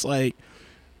where it's like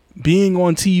being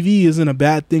on TV isn't a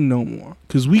bad thing no more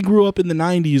because we grew up in the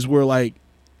 '90s where like.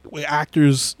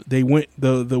 Actors, they went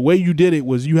the way you did it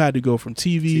was you had to go from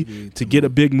TV to get a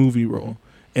big movie role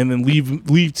and then leave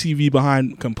TV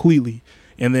behind completely.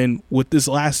 And then with this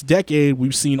last decade,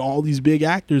 we've seen all these big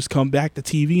actors come back to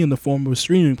TV in the form of a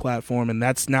streaming platform, and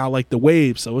that's now like the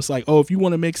wave. So it's like, oh, if you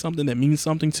want to make something that means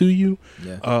something to you,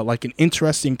 like an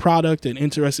interesting product and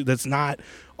interesting that's not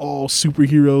all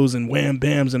superheroes and wham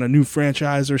bams and a new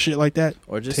franchise or shit like that,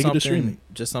 or just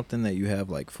something that you have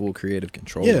like full creative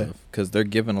control of, because they're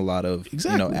giving a lot of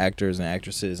actors and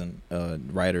actresses and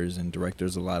writers and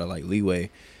directors a lot of like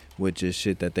leeway, which is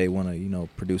shit that they want to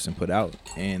produce and put out,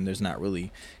 and there's not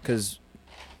really, because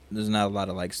there's not a lot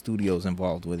of like studios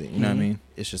involved with it, you know what I mean?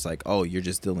 It's just like, oh, you're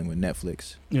just dealing with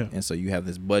Netflix, and so you have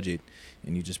this budget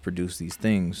and you just produce these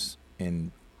things,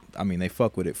 and I mean they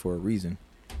fuck with it for a reason.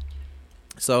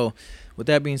 So, with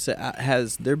that being said,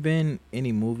 has there been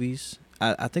any movies?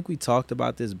 I think we talked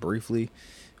about this briefly,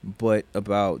 but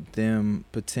about them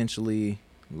potentially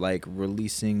like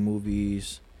releasing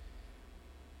movies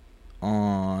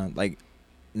on like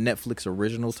Netflix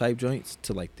original type joints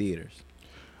to like theaters.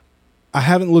 I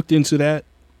haven't looked into that.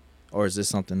 Or is this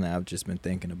something that I've just been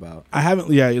thinking about? I haven't.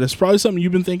 Yeah, that's probably something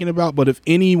you've been thinking about. But if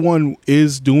anyone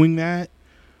is doing that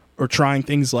or trying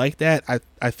things like that,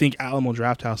 I think Alamo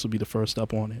Drafthouse would be the first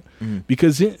up on it. Mm-hmm.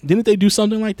 Because didn't they do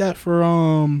something like that for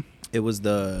It was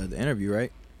the interview,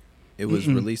 right? It was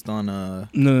released on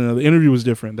No. The interview was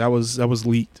different. That was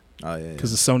leaked. Oh yeah.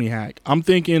 Because of Sony hack. I'm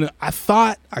thinking. I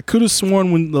could have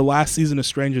sworn when the last season of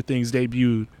Stranger Things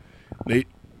debuted, they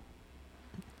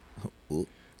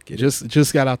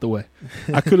just got out the way.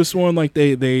 I could have sworn like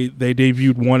they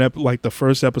debuted like the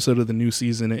first episode of the new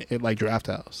season at like Draft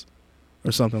House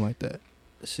or something like that.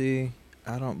 See,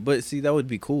 that would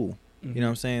be cool. Mm-hmm. You know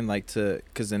what I'm saying? Like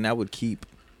because then that would keep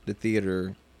the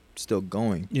theater still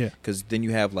going. Yeah. Because then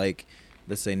you have like,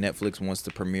 let's say Netflix wants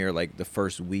to premiere like the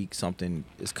first week something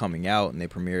is coming out and they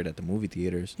premiere it at the movie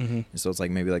theaters. Mm-hmm. And so it's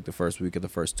like maybe like the first week or the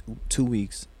first 2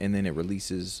 weeks and then it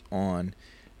releases on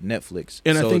Netflix.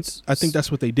 And so I think that's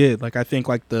what they did. Like I think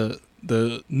like the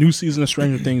new season of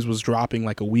Stranger Things was dropping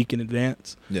like a week in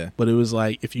advance. Yeah. But it was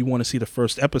like if you want to see the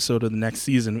first episode of the next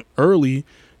season early,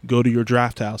 go to your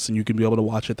Draft House and you can be able to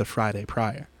watch it the Friday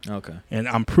prior. Okay. And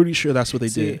I'm pretty sure that's what they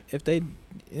did.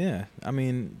 Yeah, I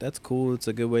mean that's cool. It's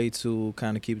a good way to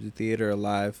kind of keep the theater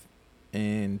alive,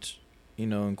 and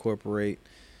incorporate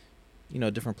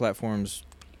different platforms.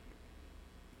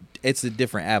 It's a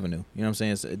different avenue. You know what I'm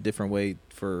saying? It's a different way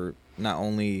for not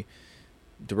only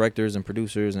directors and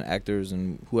producers and actors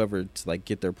and whoever to like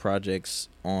get their projects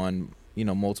on,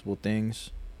 multiple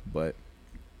things. But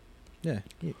yeah,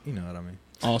 you know what I mean.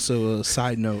 Also, a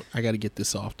side note, I got to get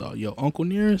this off, dog. Yo, Uncle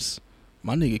Nearest,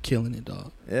 my nigga killing it,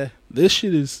 dog. Yeah. This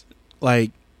shit is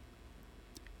like,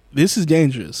 this is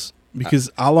dangerous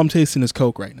because all I'm tasting is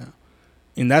Coke right now.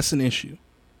 And that's an issue.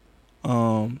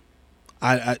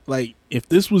 I like if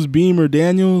this was Beam or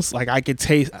Daniels, like I could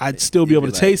taste, I'd still be able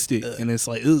to taste it, and it's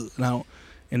like ugh, now,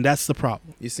 and that's the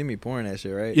problem. You see me pouring that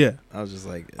shit, right? Yeah. I was just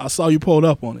like, I saw you pulled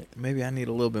up on it. Maybe I need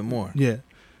a little bit more. Yeah,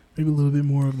 maybe a little bit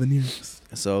more of the Nearest.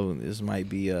 So this might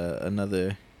be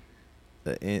another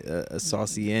a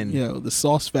saucy end. Yeah, the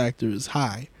sauce factor is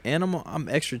high, and I'm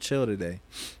extra chill today.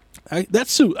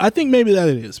 That's true. I think maybe that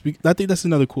it is. I think that's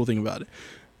another cool thing about it.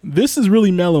 This is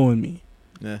really mellowing me.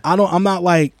 Yeah. I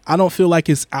don't feel like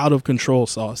it's out of control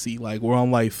saucy, like where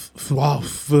I'm like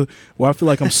where I feel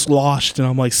like I'm sloshed and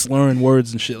I'm like slurring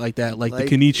words and shit like that, like the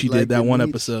Kenichi did that one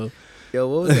episode. Yo,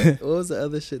 what was that? What was the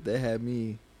other shit that had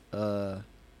me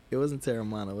it wasn't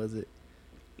Terramana, was it?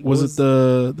 Was it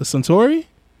the Centauri?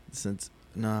 Was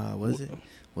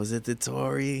it the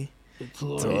Tori?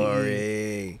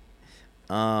 Tori.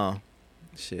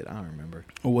 Shit, I don't remember.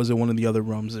 Or was it one of the other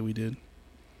rums that we did?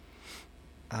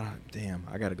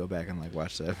 I gotta go back and like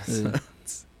watch the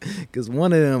episodes. Cause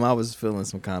one of them I was feeling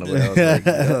some kind of way. I was like,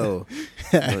 yo,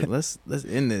 let's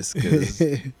end this. Cause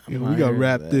we gotta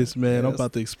wrap this, man. I'm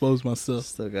about to expose myself.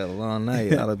 Still got a long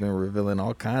night. I'd have been revealing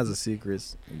all kinds of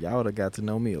secrets. Y'all would have got to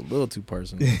know me a little too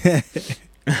personally.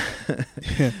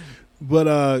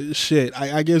 But shit,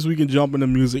 I guess we can jump into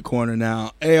music corner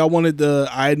now. Hey,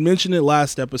 I had mentioned it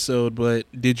last episode, but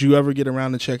did you ever get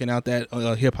around to checking out that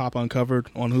Hip Hop Uncovered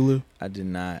on Hulu? I did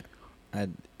not.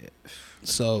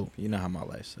 So you know how my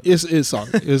life's. It's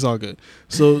all good.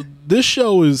 So this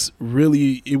show was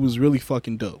really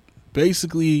fucking dope.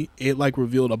 Basically, it like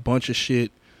revealed a bunch of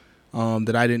shit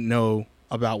that I didn't know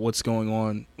about what's going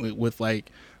on with like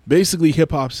basically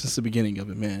hip hop since the beginning of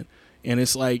it, man. And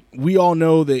it's like we all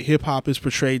know that hip hop is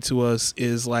portrayed to us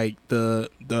is like the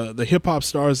hip hop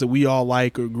stars that we all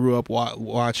like or grew up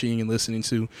watching and listening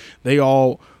to. They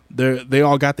all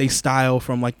got their style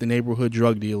from like the neighborhood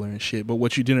drug dealer and shit. But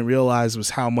what you didn't realize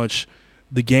was how much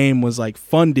the game was like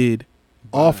funded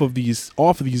off of these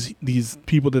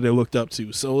people that they looked up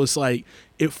to. So it's like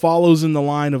it follows in the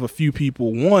line of a few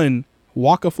people. One,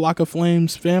 Waka Flocka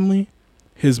Flame's family,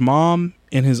 his mom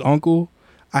and his uncle.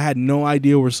 I had no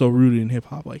idea we're so rooted in hip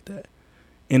hop like that,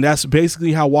 and that's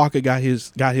basically how Waka got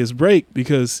his break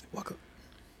because,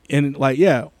 and like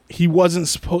yeah, he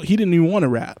didn't even want to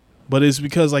rap, but it's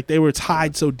because like they were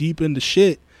tied so deep into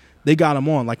shit, they got him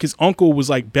on. Like his uncle was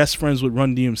like best friends with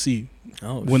Run DMC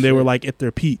when they were like at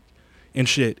their peak and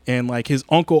shit, and like his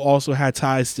uncle also had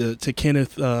ties to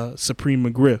Kenneth Supreme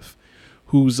McGriff,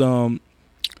 who's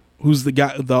the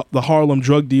guy the Harlem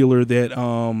drug dealer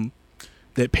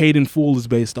that Paid in Full is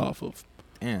based off of.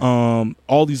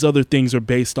 All these other things are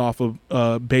based off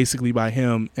of basically by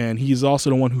him, and he's also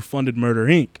the one who funded Murder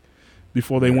Inc.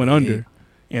 before they went under.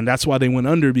 And that's why they went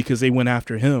under, because they went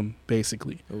after him,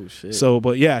 basically. Oh, shit. So,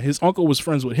 but yeah, his uncle was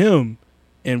friends with him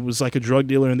and was like a drug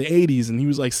dealer in the 80s. And he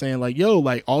was like saying like, yo,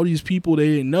 like all these people they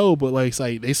didn't know, but like, it's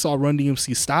like they saw Run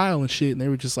DMC style and shit. And they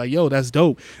were just like, yo, that's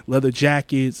dope. Leather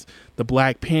jackets, the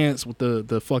black pants with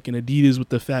the fucking Adidas with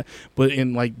the fat, but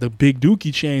in like the big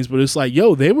dookie chains. But it's like,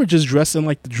 yo, they were just dressing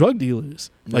like the drug dealers.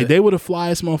 Like they were the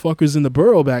flyest motherfuckers in the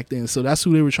borough back then. So that's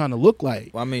who they were trying to look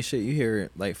like. Well, I mean, shit, you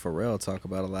hear like Pharrell talk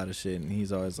about a lot of shit, and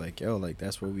he's always like, yo, like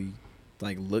that's what we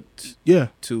like looked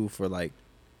to for like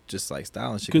just like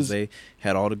styling shit, because they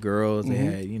had all the girls, they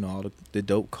had, you know, all the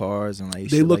dope cars, and like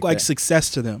they look like that. success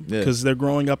to them because they're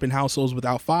growing up in households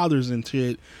without fathers and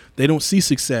shit. They don't see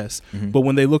success, but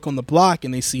when they look on the block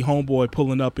and they see homeboy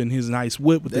pulling up in his nice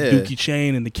whip with the dookie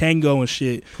chain and the Kango and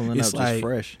shit, pulling it's up like just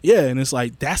fresh. And it's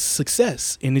like that's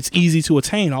success, and it's easy to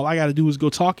attain. All I got to do is go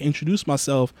talk, introduce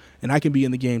myself, and I can be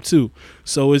in the game too.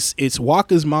 So it's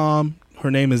Waka's mom.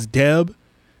 Her name is Deb.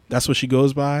 That's what she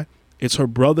goes by. It's her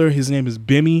brother. His name is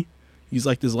Bimmy. He's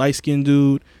like this light skinned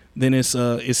dude. Then it's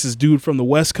this dude from the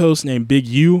West Coast named Big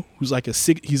U, who's like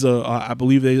I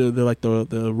believe they're like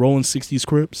the Rolling 60s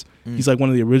Crips. He's like one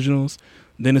of the originals.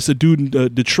 Then it's a dude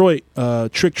in Detroit,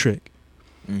 Trick.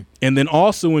 And then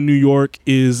also in New York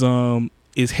is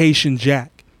Haitian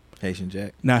Jack. Haitian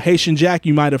Jack. Now Haitian Jack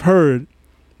you might have heard,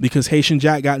 because Haitian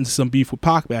Jack got into some beef with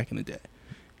Pac back in the day.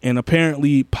 And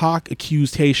apparently Pac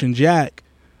accused Haitian Jack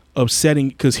of setting,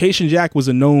 because Haitian Jack was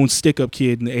a known stick-up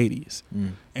kid in the 80s.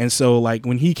 And so like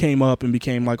when he came up and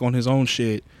became like on his own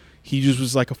shit, he just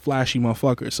was like a flashy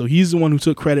motherfucker. So he's the one who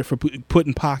took credit for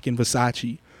putting Pac in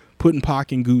Versace, putting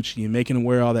Pac in Gucci, and making him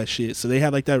wear all that shit. So they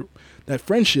had like that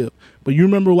friendship. But you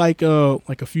remember like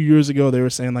a few years ago they were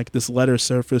saying like this letter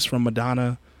surfaced from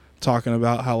Madonna talking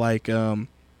about how like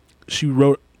she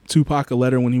wrote Tupac a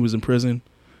letter when he was in prison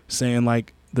saying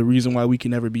like, the reason why we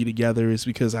can never be together is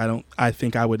because I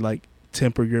think I would like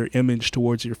temper your image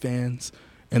towards your fans,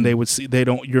 and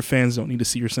your fans don't need to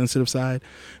see your sensitive side.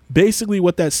 Basically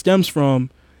what that stems from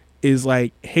is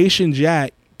like Haitian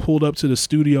Jack pulled up to the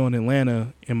studio in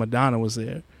Atlanta and Madonna was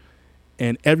there,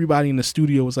 and everybody in the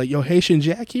studio was like, yo, Haitian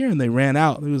Jack here, and they ran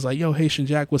out. It was like, yo, Haitian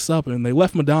Jack, what's up? And they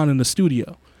left Madonna in the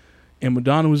studio, and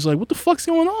Madonna was like, what the fuck's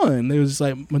going on? And they was just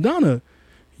like, Madonna,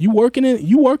 you live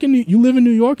in New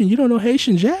York and you don't know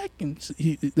Haitian Jack? And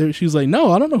she was like,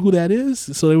 no, I don't know who that is.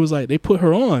 So they was like, they put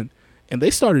her on and they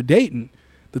started dating.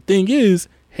 The thing is,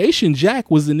 Haitian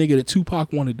Jack was the nigga that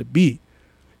Tupac wanted to be.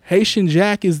 Haitian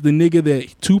Jack is the nigga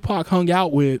that Tupac hung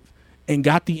out with and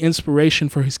got the inspiration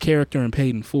for his character in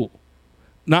Paid in Full.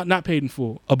 Not Paid in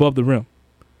Full, Above the Rim.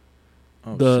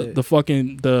 Oh, the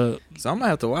fucking So I'm gonna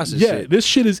have to watch this shit. Yeah, this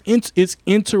shit is it's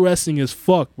interesting as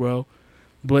fuck, bro.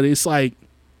 But it's like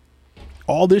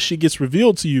all this shit gets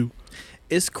revealed to you.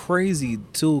 It's crazy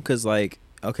too, cause like,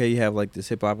 okay, you have like this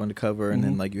hip hop undercover, and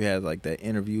then like you had like that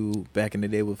interview back in the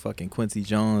day with fucking Quincy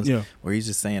Jones, where he's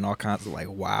just saying all kinds of like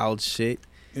wild shit.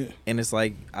 And it's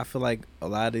like, I feel like a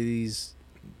lot of these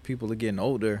people are getting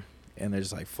older and they're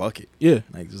just like, fuck it,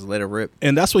 like just let it rip.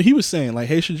 And that's what he was saying. Like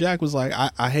Haitian Jack was like,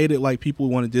 I hate it like people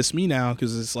want to diss me now,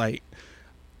 because it's like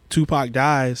Tupac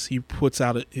dies, he puts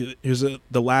out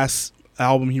the last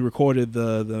album he recorded,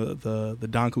 the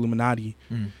Don Illuminati.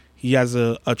 He has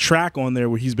a track on there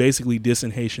where he's basically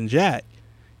dissing Haitian Jack,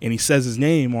 and he says his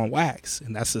name on wax,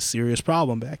 and that's a serious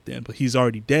problem back then. But he's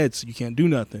already dead, so you can't do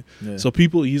nothing. So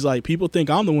people think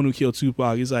I'm the one who killed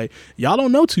Tupac. He's like, y'all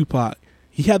don't know Tupac.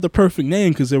 He had the perfect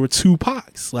name because there were two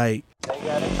Pacs. Like,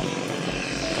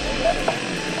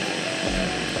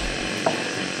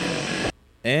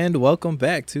 and welcome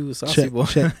back to Saucy Boy.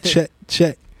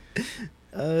 Check.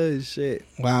 Oh shit!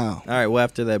 Wow. All right. Well,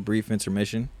 after that brief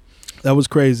intermission, that was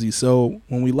crazy. So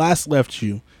when we last left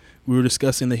you, we were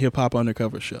discussing the hip hop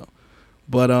undercover show.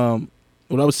 But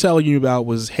what I was telling you about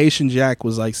was Haitian Jack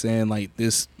was like saying like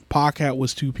this Pac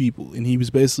was two people, and he was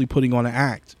basically putting on an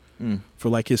act for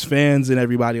like his fans and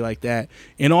everybody like that,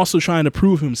 and also trying to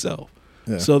prove himself.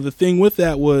 So the thing with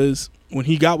that was when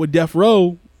he got with Death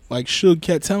Row, like Suge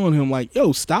kept telling him like,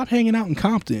 yo, stop hanging out in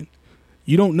Compton.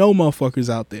 You don't know motherfuckers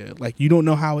out there. Like, you don't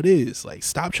know how it is. Like,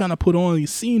 stop trying to put on a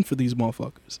scene for these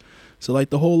motherfuckers. So like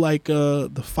the whole like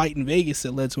the fight in Vegas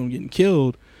that led to him getting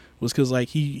killed was because like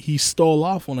he stole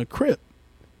off on a Crip,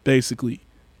 basically,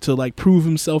 to like prove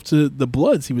himself to the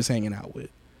Bloods he was hanging out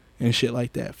with and shit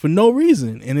like that for no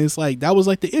reason. And it's like that was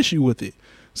like the issue with it.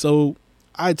 So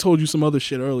I told you some other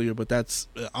shit earlier, but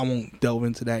I won't delve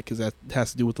into that because that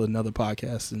has to do with another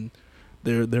podcast, and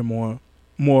they're more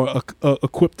more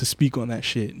equipped to speak on that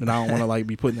shit, and I don't want to like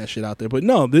be putting that shit out there. But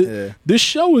no, this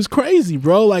show is crazy,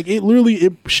 bro. Like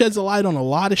it sheds a light on a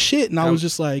lot of shit, and I was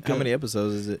just like, how many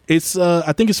episodes is it? It's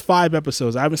I think it's 5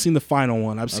 episodes. I haven't seen the final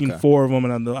one. I've seen 4 of them,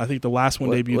 and I think the last one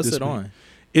debuted what's this it week. on?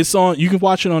 It's on. You can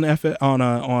watch it on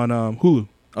Hulu.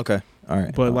 Okay, all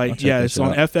right. But it's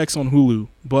on FX on Hulu.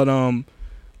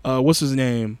 But what's his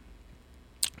name?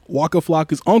 Waka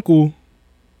Flocka's uncle.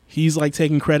 He's like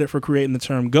taking credit for creating the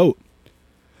term GOAT.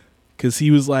 Cause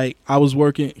he was like,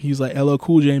 he's like LL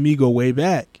Cool J and me go way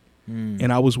back.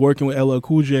 And I was working with LL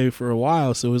Cool J for a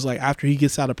while. So it was like after he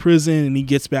gets out of prison and he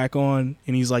gets back on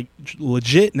and he's like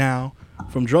legit now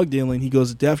from drug dealing, he goes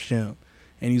to Def Jam.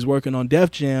 And he's working on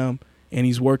Def Jam and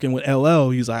he's working with LL.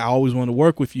 He's like, I always want to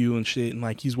work with you and shit. And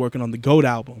like he's working on the GOAT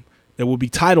album that will be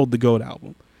titled the GOAT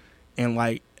album. And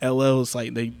like LL's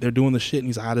like they're doing the shit and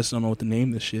he's like, I just don't know what to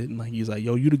name this shit. And like he's like,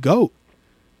 yo, you the GOAT.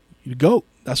 You the GOAT.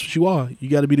 That's what you are. You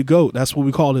got to be the GOAT. That's what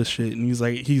we call this shit. And he's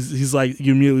like, he's like, he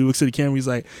immediately looks at the camera. He's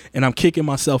like, and I'm kicking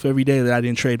myself every day that I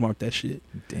didn't trademark that shit.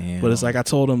 Damn. But it's like I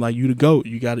told him, like, you the GOAT.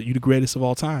 You got it. You the greatest of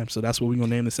all time. So that's what we're gonna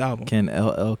name this album. Can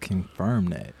LL confirm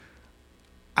that?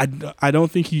 I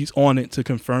don't think he's on it to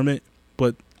confirm it,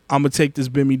 but I'm gonna take this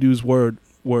Bimmy dude's word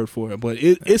for it. But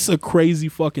it's a crazy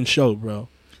fucking show, bro.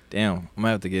 Damn, I'm gonna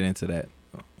have to get into that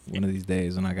one of these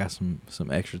days when I got some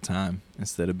extra time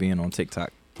instead of being on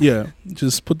TikTok. Yeah,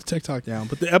 just put the TikTok down.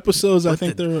 But the episodes, I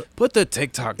think they're... Put the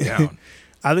TikTok down.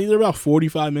 I think they're about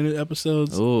 45-minute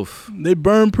episodes. Oof. They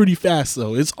burn pretty fast,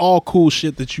 though. It's all cool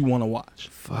shit that you want to watch.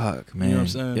 Fuck, man. You know what I'm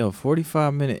saying? Yo,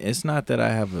 45 minutes. It's not that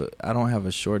I don't have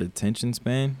a short attention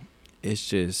span. It's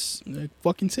just... Like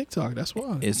fucking TikTok, that's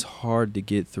why. It's hard to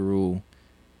get through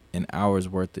an hour's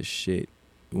worth of shit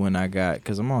when I got...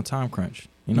 Because I'm on time crunch,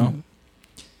 you know? Mm.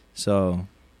 So,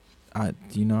 I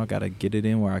got to get it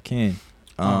in where I can.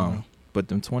 But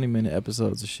them 20-minute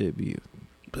episodes of shit be...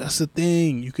 But that's the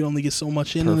thing. You can only get so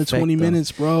much in the 20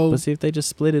 minutes, bro. But see, if they just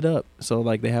split it up. So,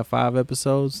 like, they have 5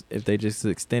 episodes. If they just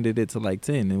extended it to, like,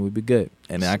 10, it would be good.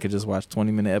 And then I could just watch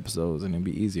 20-minute episodes and it'd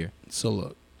be easier. So,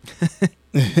 look.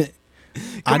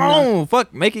 Come on.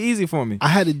 Fuck. Make it easy for me. I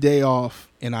had a day off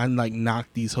and I, like,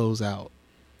 knocked these hoes out.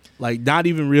 Like, not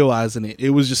even realizing it. It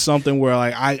was just something where,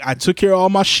 like, I took care of all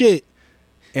my shit.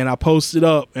 And I posted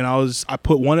up, and I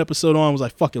put one episode on. I was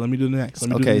like, "Fuck it, let me do the next."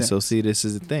 Okay, so see, this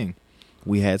is the thing.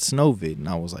 We had Snowvid, and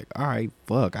I was like, "All right,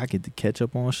 fuck, I get to catch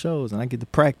up on shows, and I get to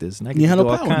practice, and I get to do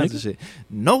all kinds of shit."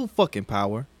 No fucking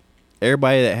power.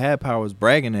 Everybody that had power was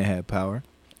bragging they had power,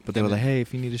 but they were like, "Hey,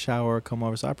 if you need a shower, come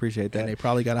over." So I appreciate that. And they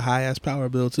probably got a high ass power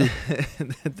bill too.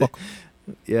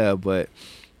 Yeah, but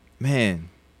man,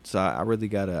 so I really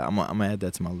gotta. I'm gonna add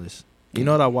that to my list. You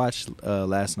know what I watched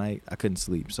last night? I couldn't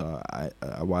sleep, so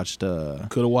I watched... Could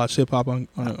have watched hip-hop on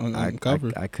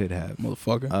cover. I could have.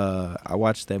 Motherfucker. I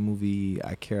watched that movie,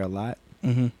 I Care a Lot.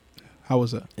 Mm-hmm. How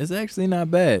was it? It's actually not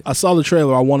bad. I saw the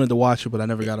trailer. I wanted to watch it, but I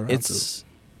never got around to it.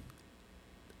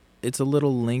 It's a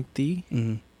little lengthy,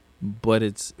 but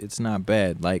it's not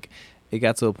bad. Like, it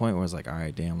got to a point where it's like, all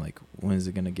right, damn, like, when is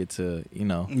it gonna get to, you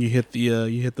know? You hit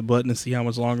the button to see how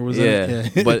much longer was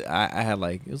it. Yeah. But I had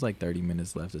like, it was like 30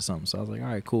 minutes left or something. So I was like, all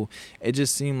right, cool. It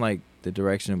just seemed like the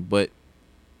direction, but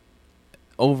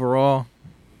overall,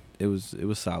 it was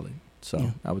solid.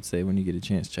 So I would say when you get a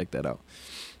chance, check that out.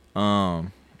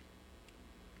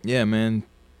 Yeah, man.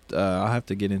 I'll have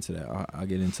to get into that. I'll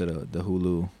get into the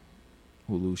Hulu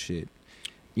shit.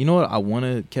 You know what I want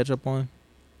to catch up on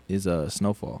is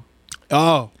Snowfall.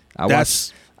 Oh, I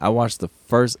watched the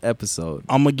first episode.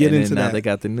 I'm gonna get into that. Now they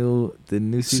got the new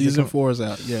season 4 is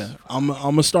out. Yeah, I'm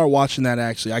gonna start watching that.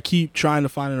 Actually, I keep trying to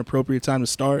find an appropriate time to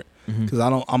start because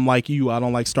I'm like you. I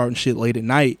don't like starting shit late at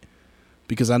night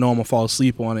because I know I'm gonna fall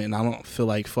asleep on it, and I don't feel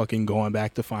like fucking going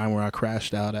back to find where I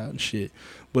crashed out at and shit.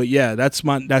 But yeah, that's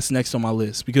next on my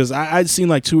list because I'd seen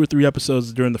like 2 or 3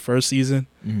 episodes during the first season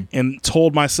and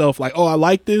told myself like, oh, I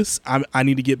like this. I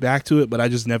need to get back to it, but I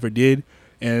just never did.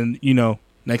 And, you know,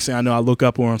 next thing I know, I look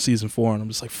up, we're on season 4, and I'm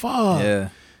just like, fuck. Yeah.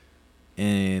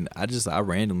 And I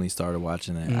randomly started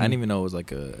watching that. I didn't even know it was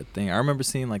like a thing. I remember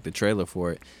seeing like the trailer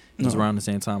for it. It was around the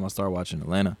same time I started watching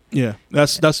Atlanta. Yeah,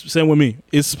 that's the same with me.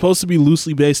 It's supposed to be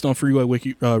loosely based on Freeway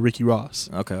Ricky Ross.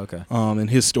 Okay. And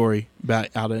his story back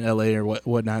out in L.A. or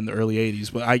whatnot in the early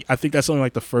 80s. But I think that's only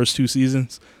like the first 2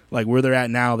 seasons. Like where they're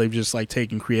at now, they've just like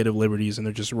taken creative liberties and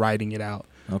they're just writing it out.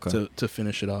 Okay. To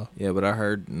finish it off. Yeah, but I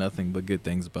heard nothing but good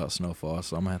things about Snowfall,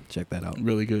 so I'm gonna have to check that out.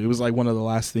 Really good. It was like one of the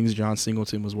last things John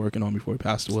Singleton was working on before he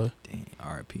passed away. Dang,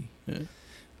 R.I.P. Yeah.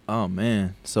 Oh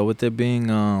man. So with it being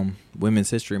Women's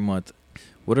History Month,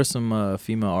 what are some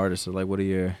female artists, or like what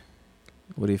are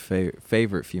What are your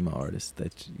favorite female artists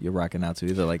that you're rocking out to?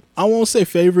 Either like, I won't say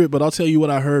favorite, but I'll tell you what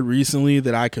I heard recently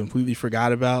that I completely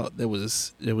forgot about. It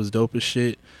was dope as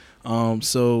shit.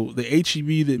 So the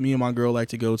HEB that me and my girl like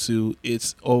to go to,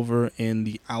 it's over in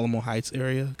the Alamo Heights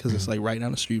area because it's like right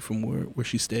down the street from where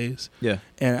she stays. Yeah.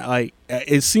 And like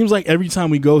it seems like every time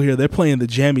we go here, they're playing the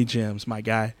jammy jams, my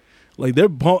guy. Like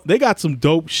they got some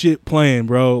dope shit playing,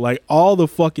 bro. Like all the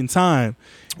fucking time.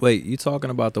 Wait, you talking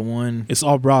about the one? It's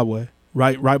off Broadway,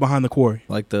 right behind the quarry.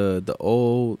 Like the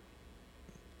old.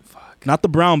 Fuck. Not the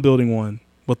Brown Building one,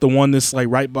 but the one that's like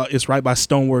right by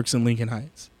Stoneworks in Lincoln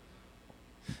Heights.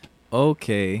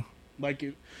 Okay. Like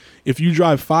if you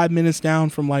drive 5 minutes down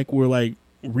from like where like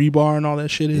Rebar and all that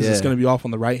shit is, it's gonna be off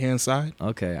on the right hand side.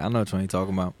 Okay, I know what you're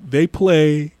talking about. They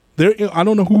play. I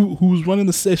don't know who's running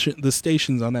the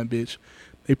stations on that bitch.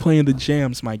 They playing the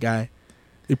jams, my guy.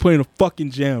 They playing the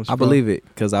fucking jams. I bro. believe it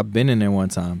because I've been in there one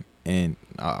time, and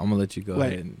I'm gonna let you go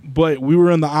ahead. But we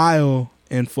were in the aisle,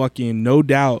 and fucking No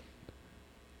Doubt,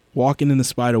 Walking in the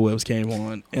Spiderwebs came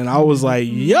on, and I was like,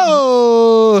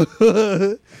 yo.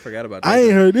 I forgot about that. I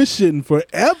ain't heard this shit in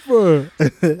forever.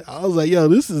 I was like, yo,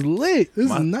 this is lit.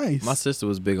 This is nice. My sister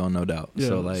was big on No Doubt. Yeah,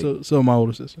 so like, so my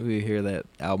older sister. we hear that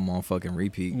album on fucking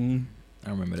repeat. Mm. I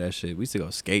remember that shit. We used to go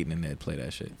skating and they'd play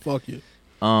that shit. Fuck you.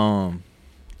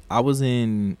 I was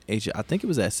in I think it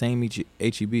was that same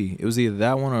HEB. It was either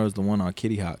that one or it was the one on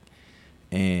Kitty Hawk.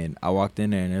 And I walked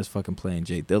in there and there's fucking playing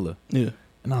Jay Dilla. Yeah.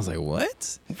 And I was like,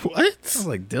 what? What? I was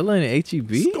like, Dilla and HEB?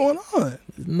 What's going on?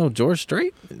 No George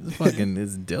Strait? It's fucking,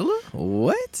 it's Dilla?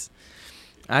 What?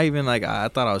 I even like, I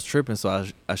thought I was tripping, so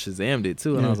I Shazammed it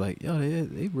too. And I was like, yo,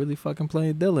 they really fucking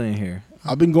playing Dilla in here.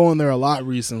 I've been going there a lot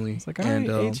recently. It's like, all right,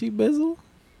 HE Bizzle?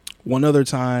 One other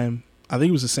time, I think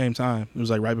it was the same time. It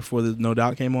was like right before the No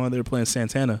Doubt came on. They were playing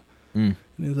Santana. And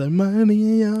it was like, money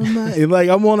in your mind. And like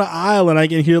I'm on an aisle and I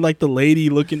can hear like the lady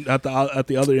looking at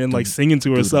the other end, like singing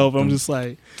to herself. I'm just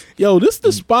like, yo, this is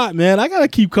the spot, man. I gotta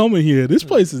keep coming here. This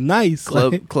place is nice.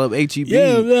 Club HEB.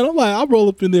 Yeah, man. I'm like, I'll roll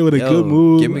up in there with a good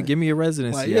mood. Give me a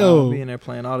residency. Like, yo, I'll be in there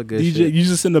playing all the good DJ, shit. You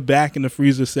just in the back in the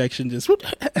freezer section, just.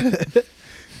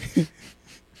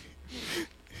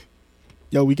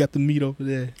 Yo, we got the meat over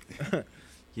there.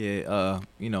 Yeah,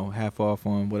 half off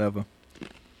on whatever.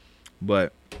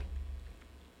 But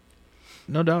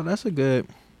No Doubt, that's a good.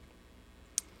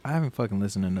 I haven't fucking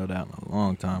listened to No Doubt in a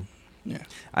long time. Yeah.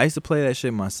 I used to play that shit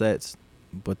in my sets,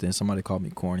 but then somebody called me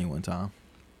corny one time.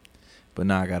 But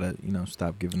now I gotta,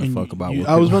 stop giving a fuck about what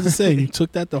I was about to say, you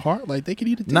took that to heart? Like, they could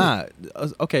eat it too. Nah.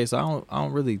 Okay, so I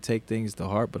don't really take things to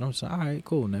heart, but I'm just all right,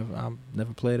 cool. I'll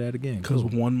never play that again. Because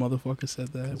one motherfucker said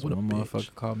that. What one a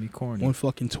motherfucker called me corny. One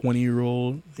fucking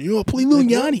 20-year-old. You want to play Lil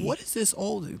Yanni? What is this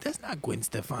old? That's not Gwen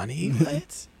Stefani.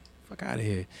 What? Fuck out of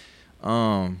here.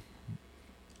 So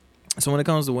when it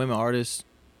comes to women artists,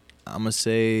 I'm gonna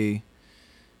say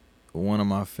one of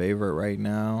my favorite right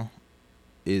now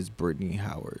is Brittany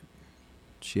Howard.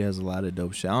 She has a lot of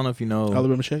dope shit. I don't know if you know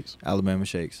Alabama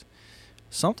Shakes.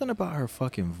 Something about her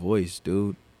fucking voice,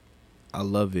 dude. I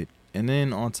love it. And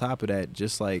then on top of that,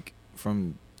 just like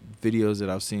from videos that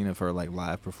I've seen of her like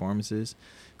live performances,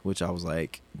 which I was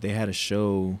like, they had a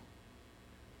show,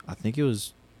 I think it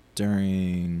was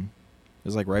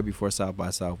like right before South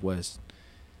by Southwest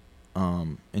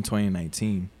in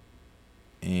 2019.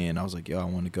 And I was like, yo, I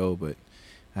want to go, but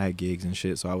I had gigs and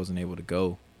shit, so I wasn't able to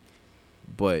go.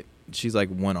 But she's like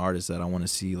one artist that I want to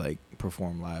see like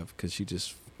perform live because she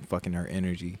just fucking, her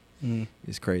energy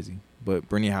is crazy. But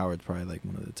Brittany Howard's probably like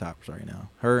one of the tops right now.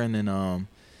 Her and then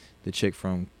the chick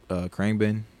from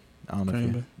Crangbin. I don't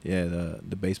know.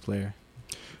 The bass player.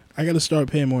 I got to start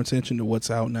paying more attention to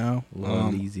what's out now.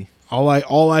 Easy. All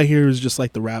I hear is just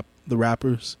like the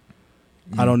rappers.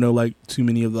 I don't know like too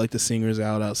many of like the singers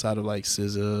outside of like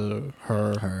SZA,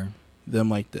 her. Them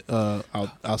like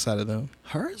outside of them.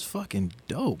 Her is fucking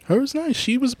dope. Her is nice.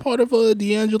 She was part of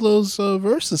D'Angelo's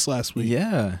Versus last week.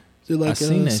 Yeah. Did like I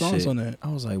seen that songs shit. on that. I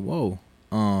was like, whoa.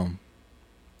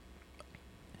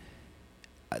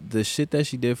 The shit that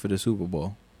she did for the Super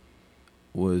Bowl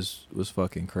was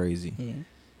fucking crazy.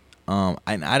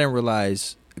 And I didn't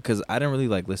realize, because I didn't really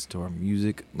like listen to her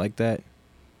music like that,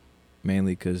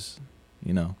 mainly because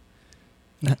I know.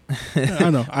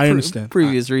 I understand.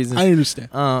 Previous reasons. I understand.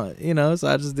 So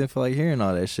I just didn't feel like hearing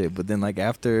all that shit. But then like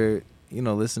after,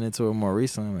 listening to her more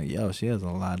recently, I'm like, yo, she has a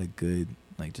lot of good,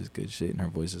 like just good shit, and her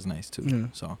voice is nice too. Yeah.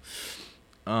 So,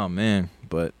 oh man.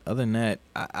 But other than that,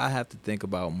 I have to think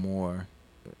about more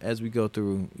as we go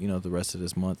through, the rest of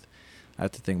this month. I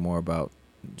have to think more about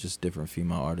just different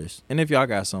female artists. And if y'all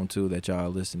got some too that y'all are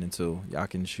listening to, y'all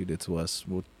can shoot it to us.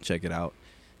 We'll check it out.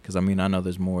 Because I know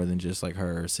there's more than just like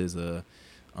her, SZA,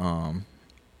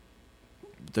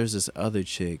 there's this other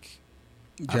chick.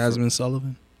 Jasmine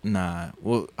Sullivan. Nah.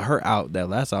 Well, that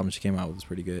last album she came out with was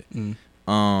pretty good.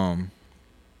 I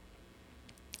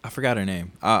forgot her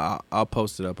name. I'll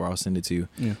post it up or I'll send it to you,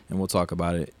 and we'll talk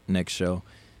about it next show.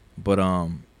 But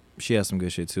she has some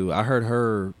good shit too. I heard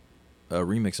her a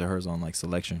remix of hers on like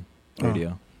Selection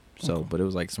Radio. So, but it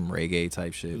was like some reggae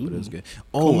type shit, but it was good.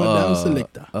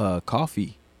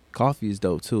 Coffee is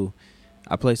dope too.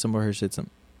 I played some of her shit.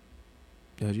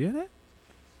 Did you hear that?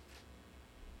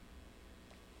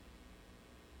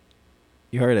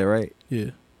 You heard it, right? Yeah.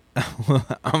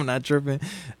 I'm not tripping.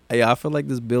 Yeah, I feel like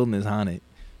this building is haunted.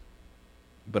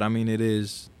 But I mean, it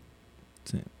is.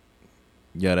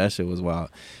 Yeah, that shit was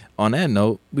wild. On that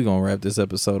note, we gonna wrap this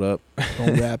episode up.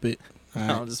 Gonna wrap it. All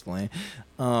right. I'm just playing.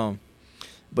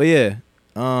 But yeah.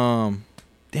 Damn,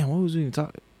 what was we even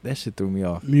talking? That shit threw me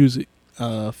off. Music,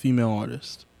 female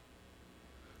artist.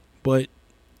 But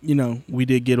you know, we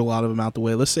did get a lot of them out the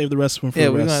way. Let's save the rest of them for the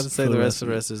rest. Yeah, we're gonna have to save the rest of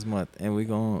this month, and we're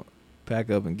gonna pack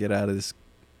up and get out of this.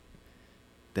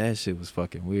 That shit was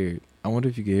fucking weird. I wonder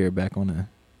if you can hear it back on the.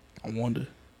 I wonder.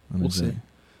 We'll see.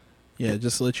 Yeah,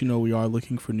 just to let you know, we are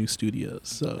looking for new studios.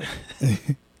 So,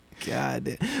 God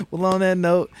damn. Well, on that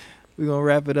note, we're gonna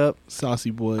wrap it up. Saucy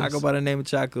Boys. I go by the name of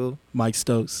Chaku. Mike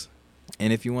Stokes.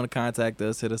 And if you want to contact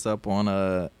us, hit us up on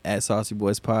at Saucy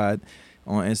Boys Pod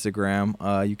on Instagram.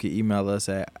 You can email us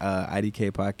at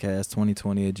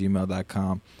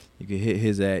idkpodcast2020@gmail.com. You can hit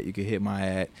his at. You can hit my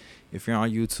at. If you're on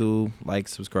YouTube, like,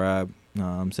 subscribe,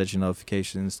 set your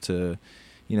notifications to,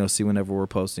 see whenever we're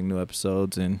posting new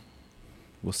episodes, and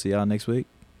we'll see y'all next week.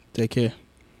 Take care.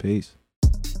 Peace.